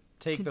to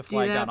take the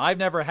flag down? I've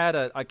never had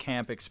a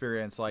camp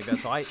experience like that,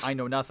 so I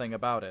know nothing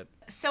about it.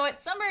 So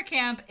at summer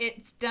camp,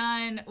 it's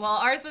done,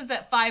 ours was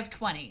at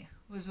 5:20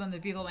 was when the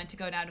bugle went to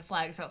go down to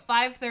flag. So at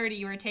 5:30,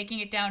 you were taking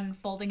it down and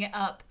folding it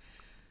up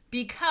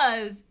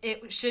because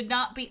it should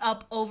not be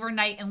up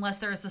overnight unless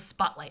there is a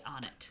spotlight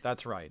on it.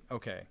 That's right.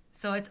 Okay.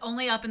 So it's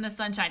only up in the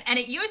sunshine. And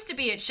it used to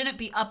be it shouldn't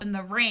be up in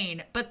the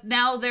rain, but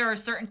now there are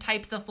certain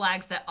types of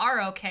flags that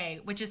are okay,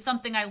 which is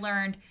something I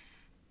learned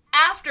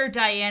after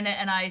Diana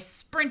and I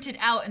sprinted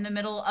out in the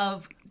middle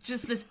of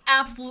just this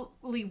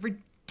absolutely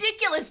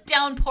ridiculous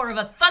downpour of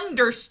a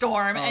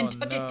thunderstorm and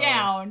took it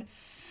down.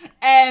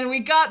 And we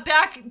got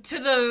back to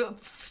the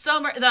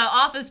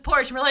office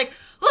porch and we're like,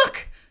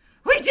 look,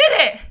 we did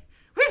it.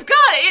 We've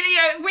got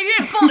it. And we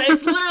didn't fold it.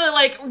 It's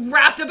literally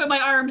wrapped up in my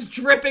arms,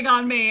 dripping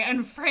on me.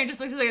 And Fran just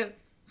looks like,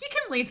 you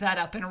can leave that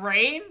up in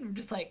rain. I'm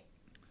just like,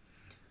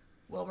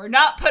 well, we're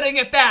not putting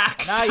it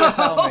back. Now you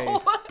tell me.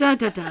 Dun,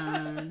 dun,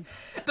 dun.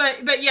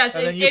 But yes,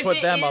 and then if put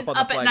it them is up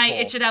up at night,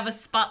 flagpole. it should have a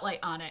spotlight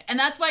on it. And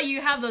that's why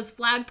you have those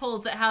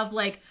flagpoles that have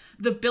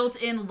the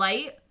built-in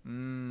light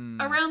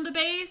around the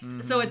base.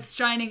 Mm-hmm. So it's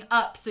shining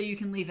up so you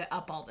can leave it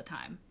up all the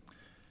time.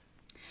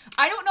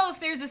 I don't know if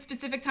there's a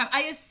specific time.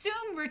 I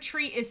assume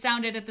retreat is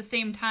sounded at the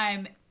same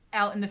time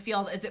out in the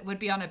field as it would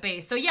be on a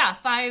base. So yeah,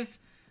 5:30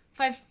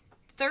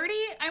 30,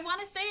 I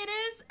want to say it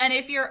is. And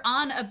if you're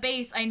on a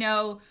base, I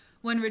know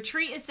when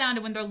retreat is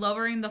sounded, when they're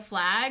lowering the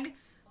flag,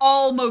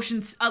 all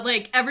motions,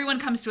 like, everyone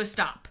comes to a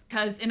stop.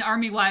 Because in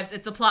Army Wives,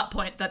 it's a plot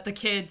point that the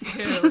kids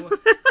who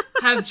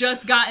have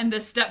just gotten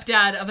this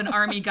stepdad of an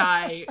army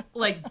guy,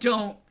 like, they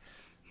don't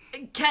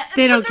get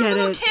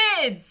little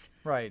kids.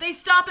 Right. They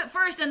stop at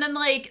first, and then,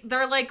 like,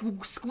 they're, like,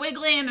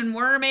 squiggling and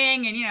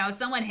worming, and, you know,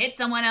 someone hits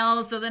someone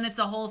else, so then it's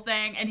a whole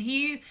thing. And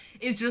he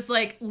is just,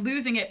 like,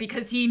 losing it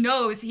because he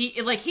knows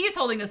he's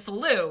holding a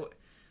salute.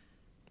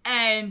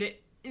 And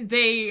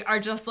they are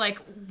just like,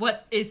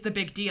 what is the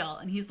big deal?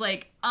 And he's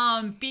like,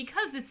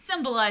 because it's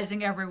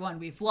symbolizing everyone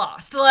we've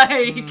lost.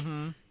 Like,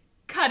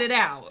 cut it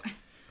out.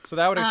 So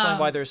that would explain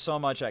why there's so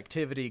much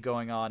activity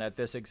going on at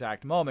this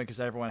exact moment,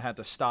 because everyone had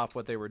to stop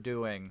what they were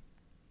doing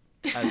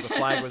as the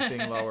flag was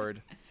being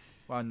lowered.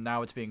 Well,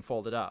 now it's being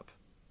folded up.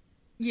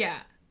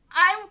 Yeah.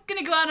 I'm going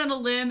to go out on a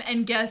limb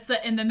and guess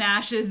that in the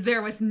MASHes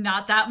there was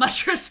not that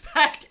much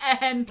respect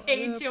and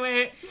paid to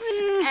it.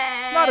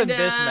 And, not in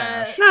this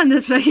MASH. Not in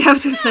this MASH, I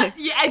was going to say.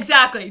 Yeah,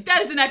 exactly.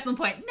 That is an excellent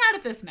point. Not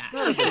at this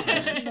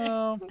MASH.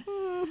 No.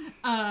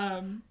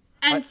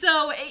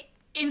 So,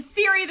 in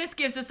theory, this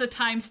gives us a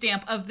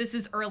timestamp of this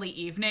is early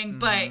evening,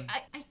 but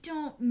I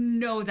don't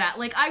know that.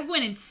 Like, I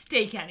wouldn't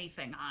stake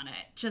anything on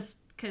it, just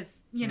because,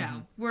 you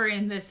know, we're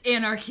in this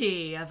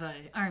anarchy of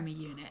an army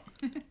unit.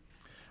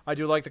 I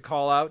do like the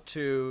call out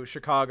to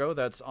Chicago.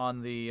 That's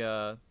on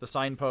the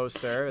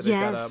signpost there. They've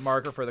got a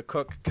marker for the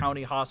Cook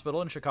County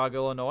Hospital in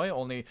Chicago, Illinois,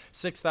 only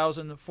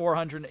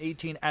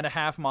 6,418 and a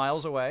half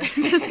miles away.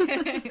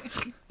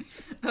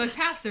 Those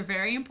halves are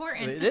very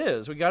important. It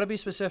is. We got to be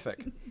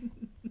specific.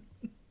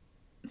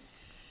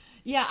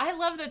 Yeah, I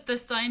love that the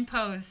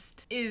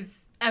signpost is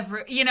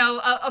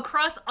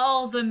across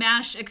all the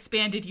MASH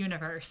expanded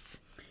universe.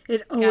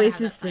 It always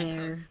is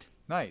there.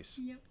 Nice.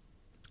 Yep.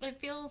 It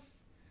feels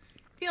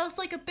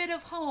like a bit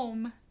of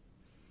home.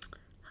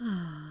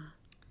 And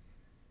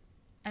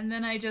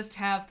then I just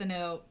have the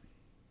note,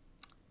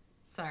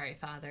 sorry,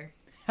 Father.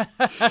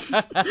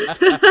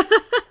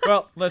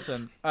 Well,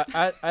 listen,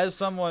 as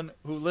someone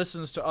who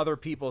listens to other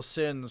people's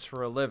sins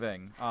for a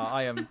living,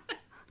 I am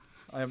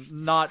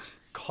not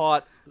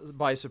caught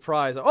by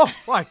surprise. Oh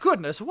my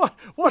goodness, what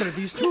are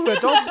these two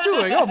adults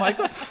doing? Oh my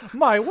god,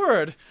 my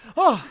word.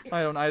 Oh,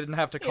 I didn't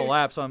have to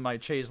collapse on my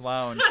chaise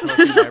lounge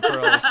collecting my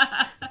pearls.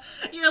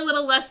 You're a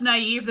little less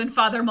naive than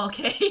Father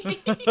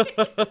Mulcahy. But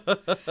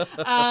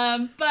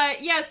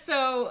yeah,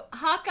 so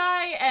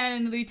Hawkeye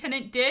and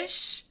Lieutenant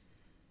Dish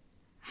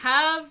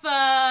have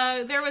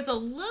there was a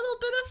little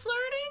bit of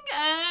flirting,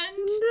 and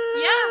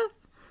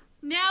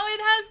now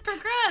it has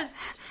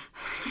progressed.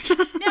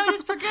 Now it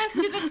has progressed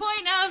to the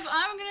point of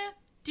I'm gonna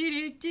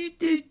do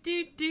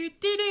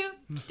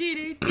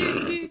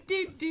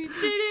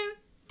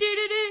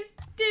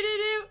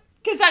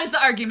because that is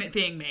the argument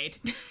being made.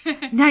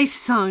 Nice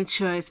song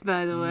choice,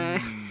 by the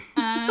way.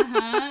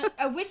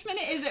 Which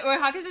minute is it? Or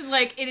Hawkins is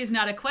like, it is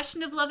not a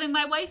question of loving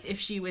my wife. If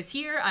she was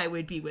here, I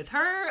would be with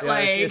her. Yeah,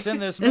 like it's in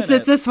this minute.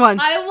 It's this one.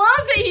 I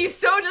love that he's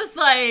so just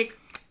like.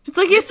 It's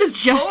like he has to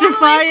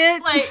justify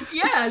it. Like,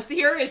 yes,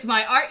 here is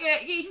my art. Yeah,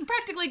 he's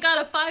practically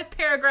got a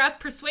 5-paragraph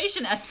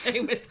persuasion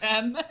essay with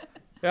them.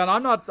 Yeah, and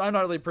I'm not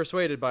really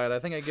persuaded by it. I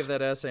think I give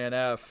that essay an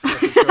F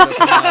if it showed up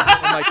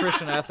in my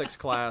Christian ethics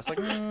class. Like,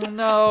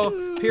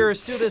 no,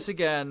 Pierce, do this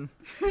again.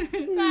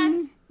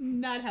 That's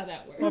not how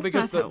that works. Well,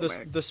 because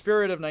the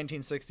spirit of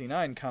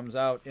 1969 comes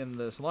out in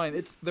this line.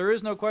 There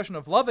is no question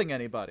of loving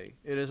anybody.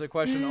 It is a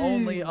question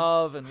only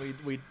of, and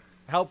we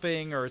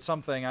helping or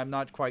something. I'm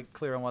not quite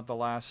clear on what the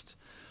last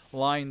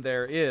line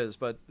there is,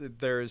 but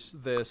there's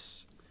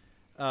this.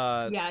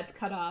 It's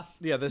cut off.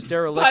 Yeah, this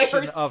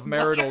dereliction of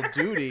marital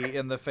duty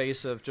in the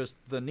face of just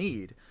the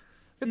need.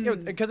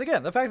 Because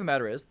again, the fact of the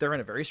matter is, they're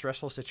in a very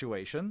stressful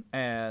situation,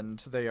 and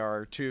they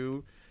are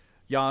two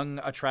young,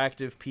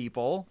 attractive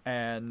people,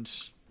 and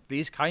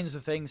these kinds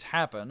of things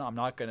happen. I'm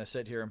not going to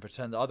sit here and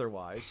pretend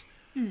otherwise,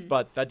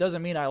 but that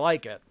doesn't mean I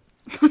like it.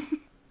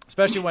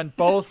 Especially when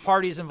both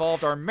parties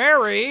involved are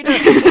married.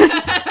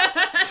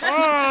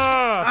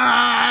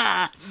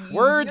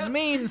 Words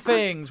mean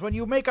things. When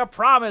you make a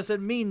promise, it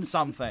means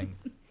something.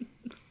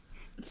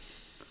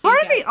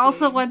 Part of me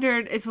also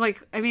wondered, it's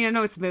like, I mean, I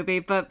know it's a movie,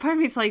 but part of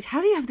me is like,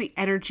 how do you have the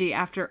energy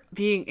after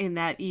being in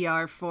that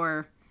ER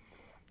for,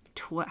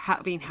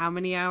 how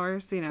many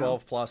hours?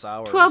 12 plus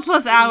hours. 12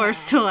 plus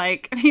hours to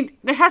like, I mean,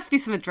 there has to be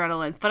some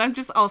adrenaline, but I'm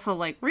just also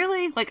like,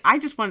 really? Like, I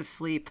just want to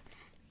sleep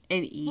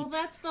and eat. Well,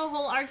 that's the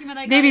whole argument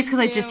I got Maybe it's because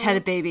I just had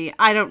a baby.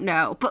 I don't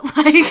know. But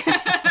like,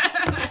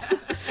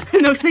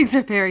 those things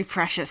are very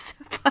precious.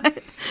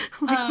 But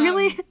like,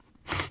 really?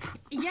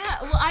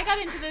 Yeah, well, I got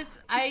into this.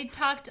 I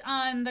talked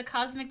on the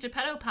Cosmic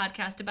Geppetto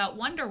podcast about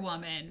Wonder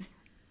Woman.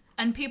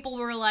 And people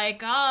were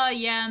like, oh,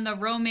 yeah, and the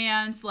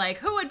romance. Like,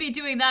 who would be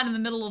doing that in the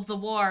middle of the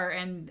war?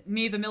 And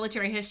me, the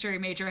military history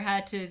major,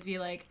 had to be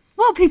like,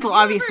 well, people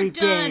obviously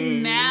did.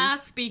 Done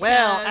math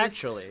because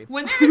actually,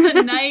 when there's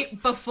a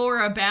night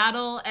before a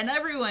battle and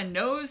everyone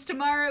knows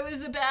tomorrow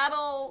is a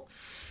battle,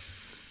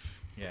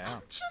 yeah,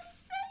 I'm just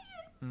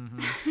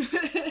saying.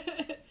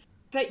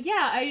 But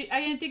yeah, I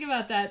didn't think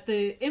about that.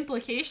 The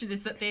implication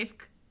is that they've...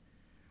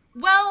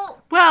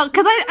 Well,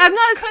 because I'm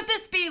not... Could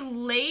this be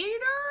later?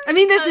 I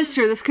mean, this is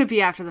true. This could be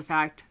after the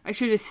fact. I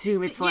should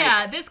assume it's like...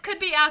 Yeah, this could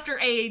be after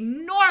a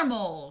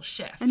normal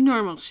shift. A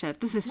normal shift.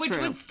 This is which true.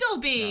 Which would still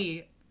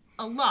be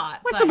a lot.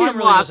 What's but... a bit It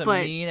really lot, doesn't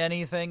but... mean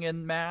anything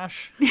in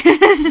MASH.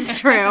 This is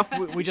true.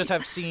 We just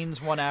have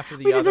scenes one after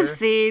the We other. just have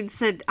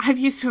scenes, and I'm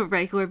used to a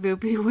regular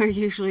movie where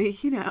usually,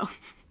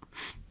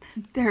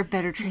 there are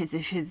better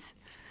transitions.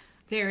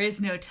 There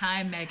is no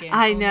time, Megan.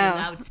 I Only know.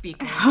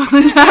 Loudspeakers.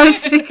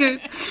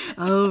 Loudspeakers.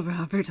 Oh,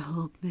 Robert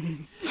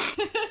Holtman.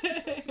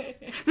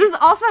 This is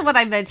also what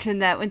I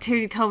mentioned, that when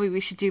Tierney told me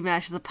we should do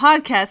MASH as a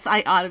podcast,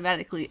 I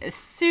automatically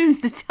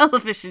assumed the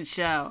television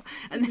show.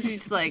 And then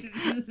she's like,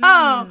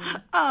 oh,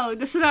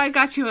 so now I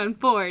got you on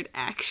board,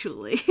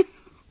 actually.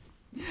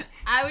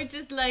 I would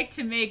just like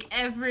to make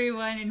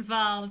everyone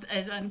involved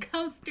as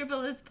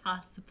uncomfortable as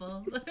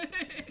possible.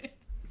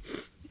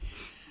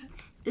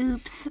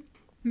 Oops.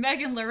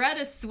 Megan,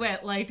 Loretta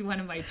Swit liked one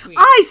of my tweets.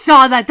 I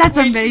saw that. That's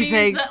which amazing.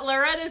 Means that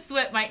Loretta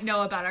Swit might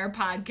know about our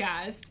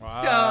podcast.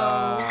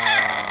 Wow.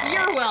 So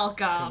you're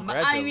welcome.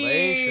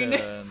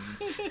 Congratulations.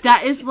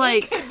 That is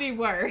like... It could be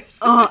worse.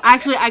 Oh,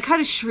 actually, I kind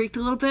of shrieked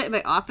a little bit in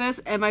my office,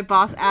 and my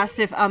boss asked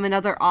if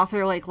another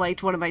author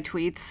liked one of my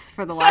tweets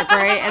for the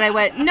library, and I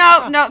went,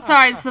 no,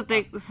 sorry, it's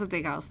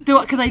something else.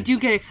 Because I do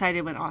get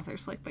excited when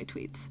authors like my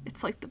tweets.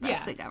 It's like the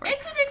best thing ever.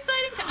 It's an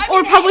exciting time.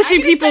 Or publishing I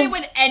get people- excited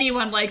when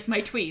anyone likes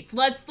my tweets.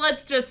 Let's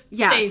just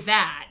say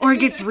that. Or it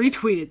gets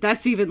retweeted.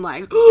 That's even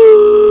like,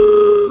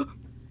 what?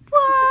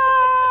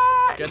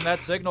 Getting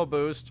that signal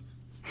boost.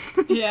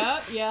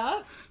 Yeah.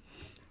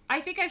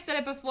 I think I've said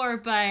it before,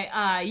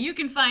 but you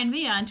can find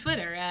me on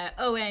Twitter at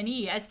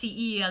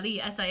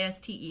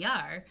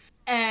ONESTELESISTER.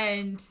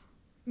 And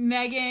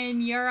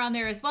Megan, you're on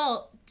there as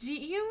well. Do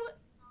you...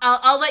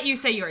 I'll let you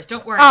say yours.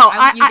 Don't worry.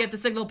 You get the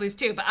signal boost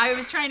too. But I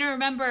was trying to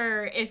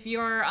remember if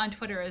you're on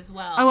Twitter as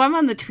well. Oh, I'm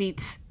on the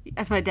tweets,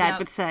 as my dad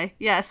would say.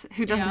 Yes,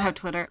 who doesn't have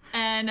Twitter?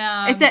 And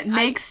it's at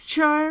Meg's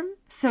Charm,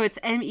 so it's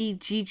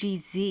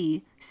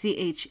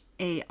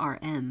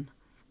MEGGZCHARM.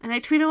 And I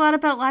tweet a lot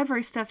about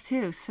library stuff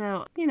too,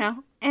 so,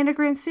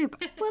 Anagram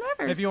soup,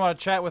 whatever. If you want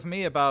to chat with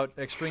me about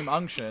extreme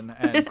unction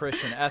and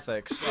Christian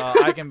ethics,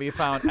 I can be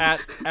found at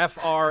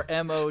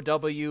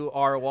FRMOWRY.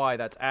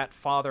 That's at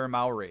Father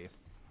Mowry.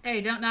 Hey,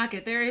 don't knock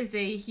it. There's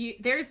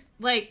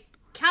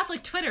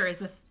Catholic Twitter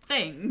is a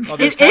thing. Oh,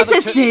 it is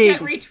a thing. You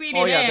can't retweet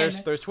it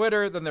in. There's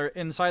Twitter, then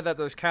inside that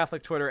there's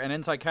Catholic Twitter, and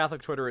inside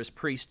Catholic Twitter is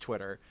priest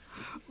Twitter.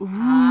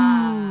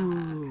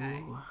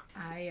 Ooh.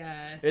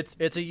 Okay.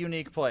 It's a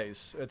unique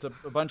place. It's a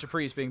bunch of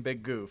priests being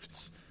big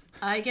goofs.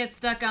 I get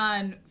stuck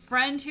on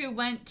friend who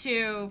went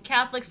to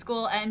Catholic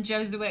school and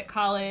Jesuit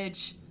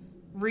college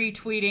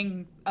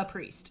retweeting a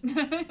priest.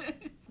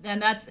 And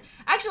that's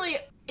actually,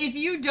 if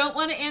you don't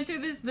want to answer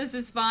this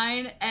is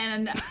fine,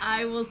 and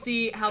I will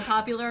see how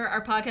popular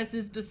our podcast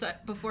is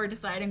before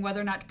deciding whether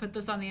or not to put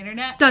this on the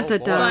internet. Dun,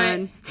 dun,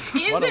 dun.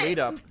 What a lead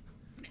up.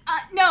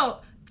 No,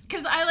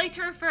 because I like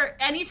to refer,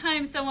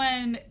 anytime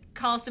someone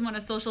calls someone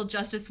a social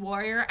justice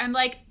warrior, I'm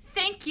like,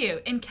 thank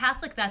you. In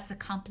Catholic, that's a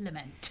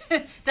compliment.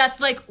 That's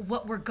like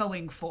what we're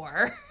going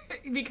for.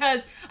 Because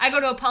I go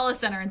to Apollo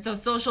Center, and so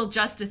social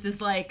justice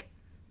is like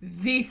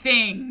the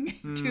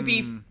thing to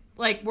be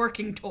like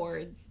working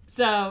towards.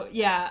 So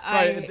yeah,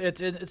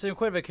 it's an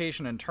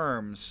equivocation in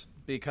terms,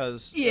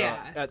 because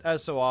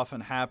as so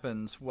often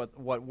happens,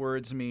 what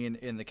words mean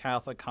in the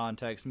Catholic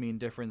context mean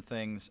different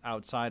things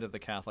outside of the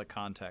Catholic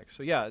context.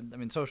 So yeah, I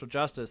mean, social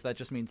justice, that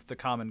just means the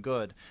common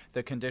good,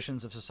 the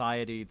conditions of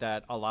society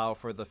that allow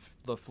for the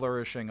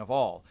flourishing of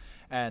all.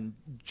 And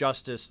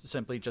justice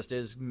simply just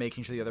is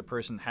making sure the other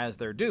person has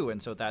their due,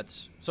 and so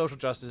that's social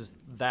justice,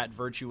 that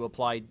virtue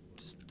applied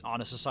on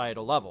a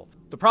societal level.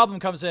 The problem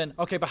comes in,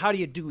 okay, but how do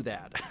you do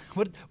that?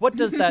 What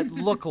does that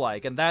look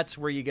like? And that's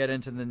where you get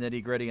into the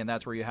nitty-gritty, and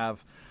that's where you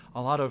have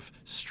a lot of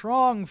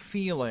strong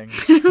feelings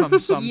from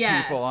some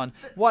people on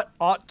what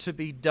ought to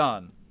be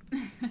done.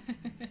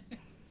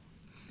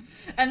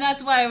 And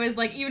that's why I was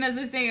like, even as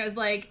I was saying, I was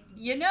like,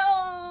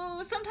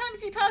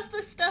 sometimes you toss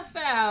this stuff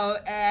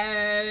out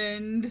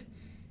and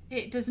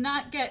it does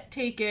not get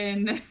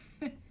taken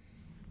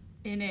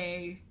in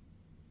a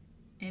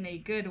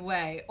good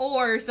way.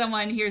 Or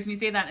someone hears me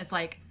say that and it's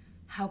like,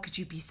 how could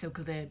you be so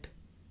glib?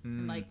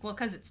 I'm like, well,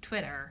 because it's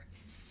Twitter.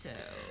 So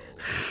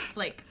it's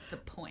like the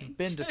point. You've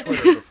been to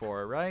Twitter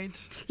before,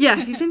 right? Yeah,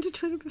 have you been to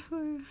Twitter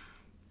before?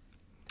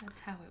 That's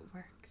how it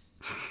works.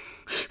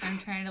 I'm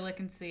trying to look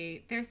and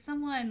see. There's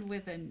someone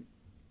with an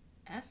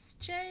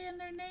SJ in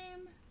their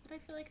name that I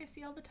feel like I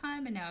see all the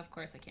time, and now, of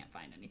course, I can't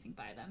find anything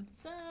by them.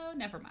 So,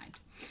 never mind.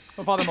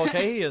 Well, Father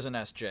Mulcahy is an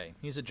SJ.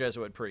 He's a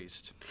Jesuit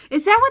priest.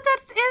 Is that what that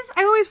is?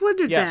 I always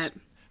wondered that.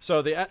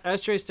 So the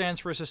SJ stands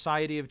for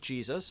Society of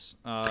Jesus.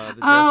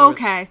 The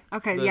okay.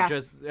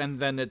 And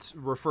then it's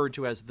referred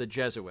to as the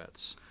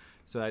Jesuits.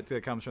 So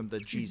that comes from the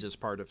Jesus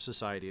part of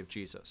Society of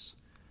Jesus.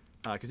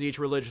 Because each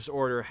religious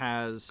order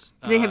has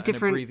they have an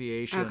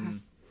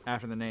abbreviation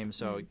after the name.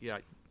 So, yeah,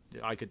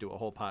 I could do a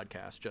whole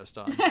podcast just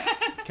on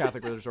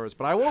Catholic religious orders,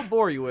 but I won't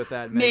bore you with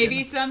that, Megan.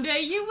 Maybe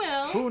someday you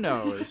will. Who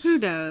knows? Who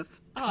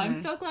knows? Oh,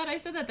 I'm so glad I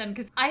said that then,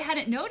 because I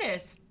hadn't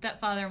noticed that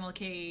Father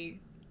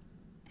Mulcahy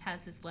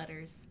has his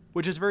letters.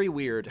 Which is very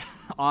weird,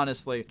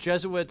 honestly.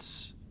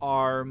 Jesuits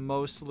are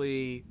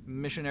mostly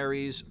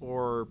missionaries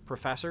or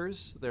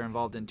professors. They're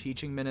involved in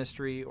teaching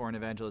ministry or in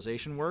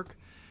evangelization work.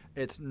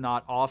 It's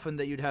not often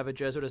that you'd have a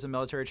Jesuit as a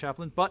military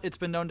chaplain, but it's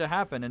been known to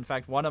happen. In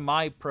fact, one of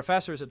my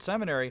professors at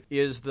seminary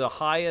is the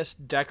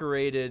highest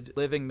decorated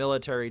living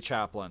military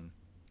chaplain.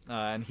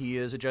 And he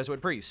is a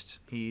Jesuit priest.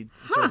 He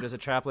served as a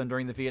chaplain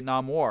during the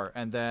Vietnam War.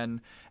 And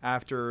then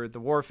after the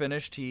war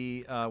finished,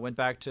 he went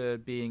back to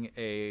being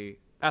a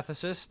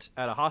ethicist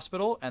at a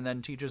hospital and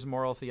then teaches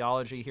moral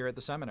theology here at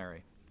the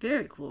seminary.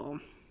 Very cool.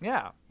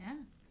 Yeah. Yeah.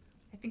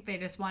 I think they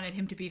just wanted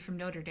him to be from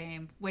Notre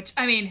Dame, which,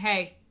 I mean,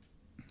 hey,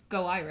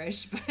 go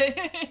Irish, but...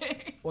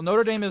 Well,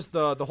 Notre Dame is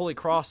the Holy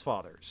Cross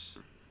Fathers.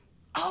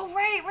 Oh,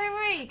 right.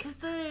 Because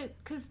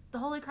the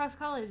Holy Cross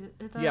College.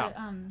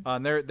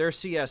 And they're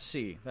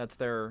CSC. That's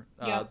their.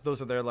 Yep.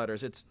 Those are their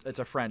letters. It's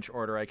a French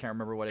order. I can't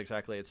remember what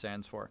exactly it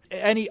stands for.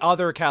 Any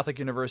other Catholic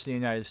university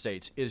in the United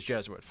States is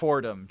Jesuit.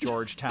 Fordham,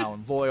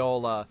 Georgetown,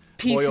 Loyola,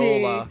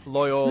 PC.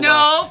 Loyola.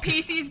 No,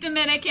 PC's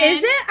Dominican.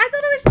 Is it? I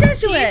thought it was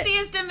Jesuit.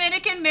 PC is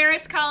Dominican.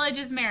 Marist College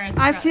is Marist.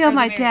 I feel or the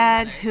my Marist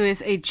dad, brothers. who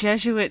is a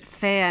Jesuit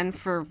fan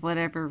for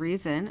whatever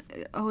reason,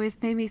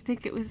 always made me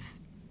think it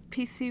was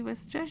PC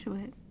was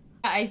Jesuit.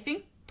 I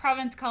think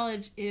Providence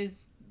College is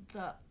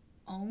the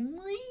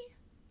only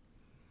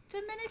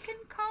Dominican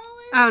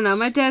college. I don't know.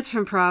 My dad's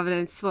from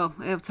Providence. Well,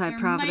 outside There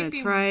Providence,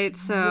 might be right?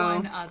 So,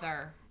 one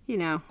other, you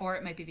know. or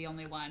it might be the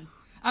only one.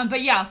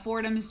 But yeah,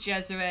 Fordham's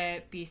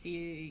Jesuit.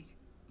 BC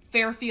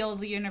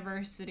Fairfield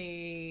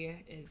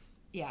University is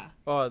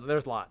Oh,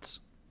 there's lots.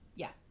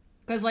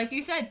 because like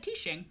you said,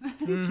 teaching.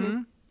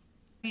 Mm-hmm.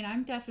 I mean,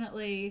 I'm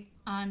definitely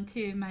on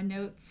to my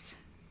notes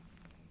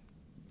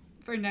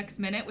for next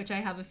minute, which I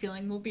have a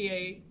feeling will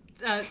be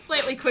a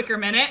slightly quicker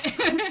minute.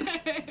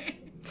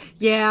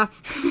 Yeah.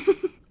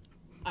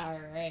 All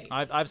right.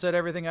 I've said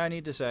everything I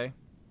need to say.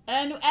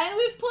 And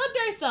we've plugged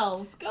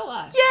ourselves. Go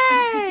us.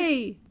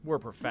 Yay! We're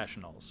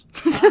professionals.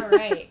 All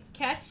right.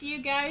 Catch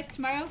you guys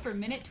tomorrow for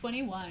minute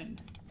 21.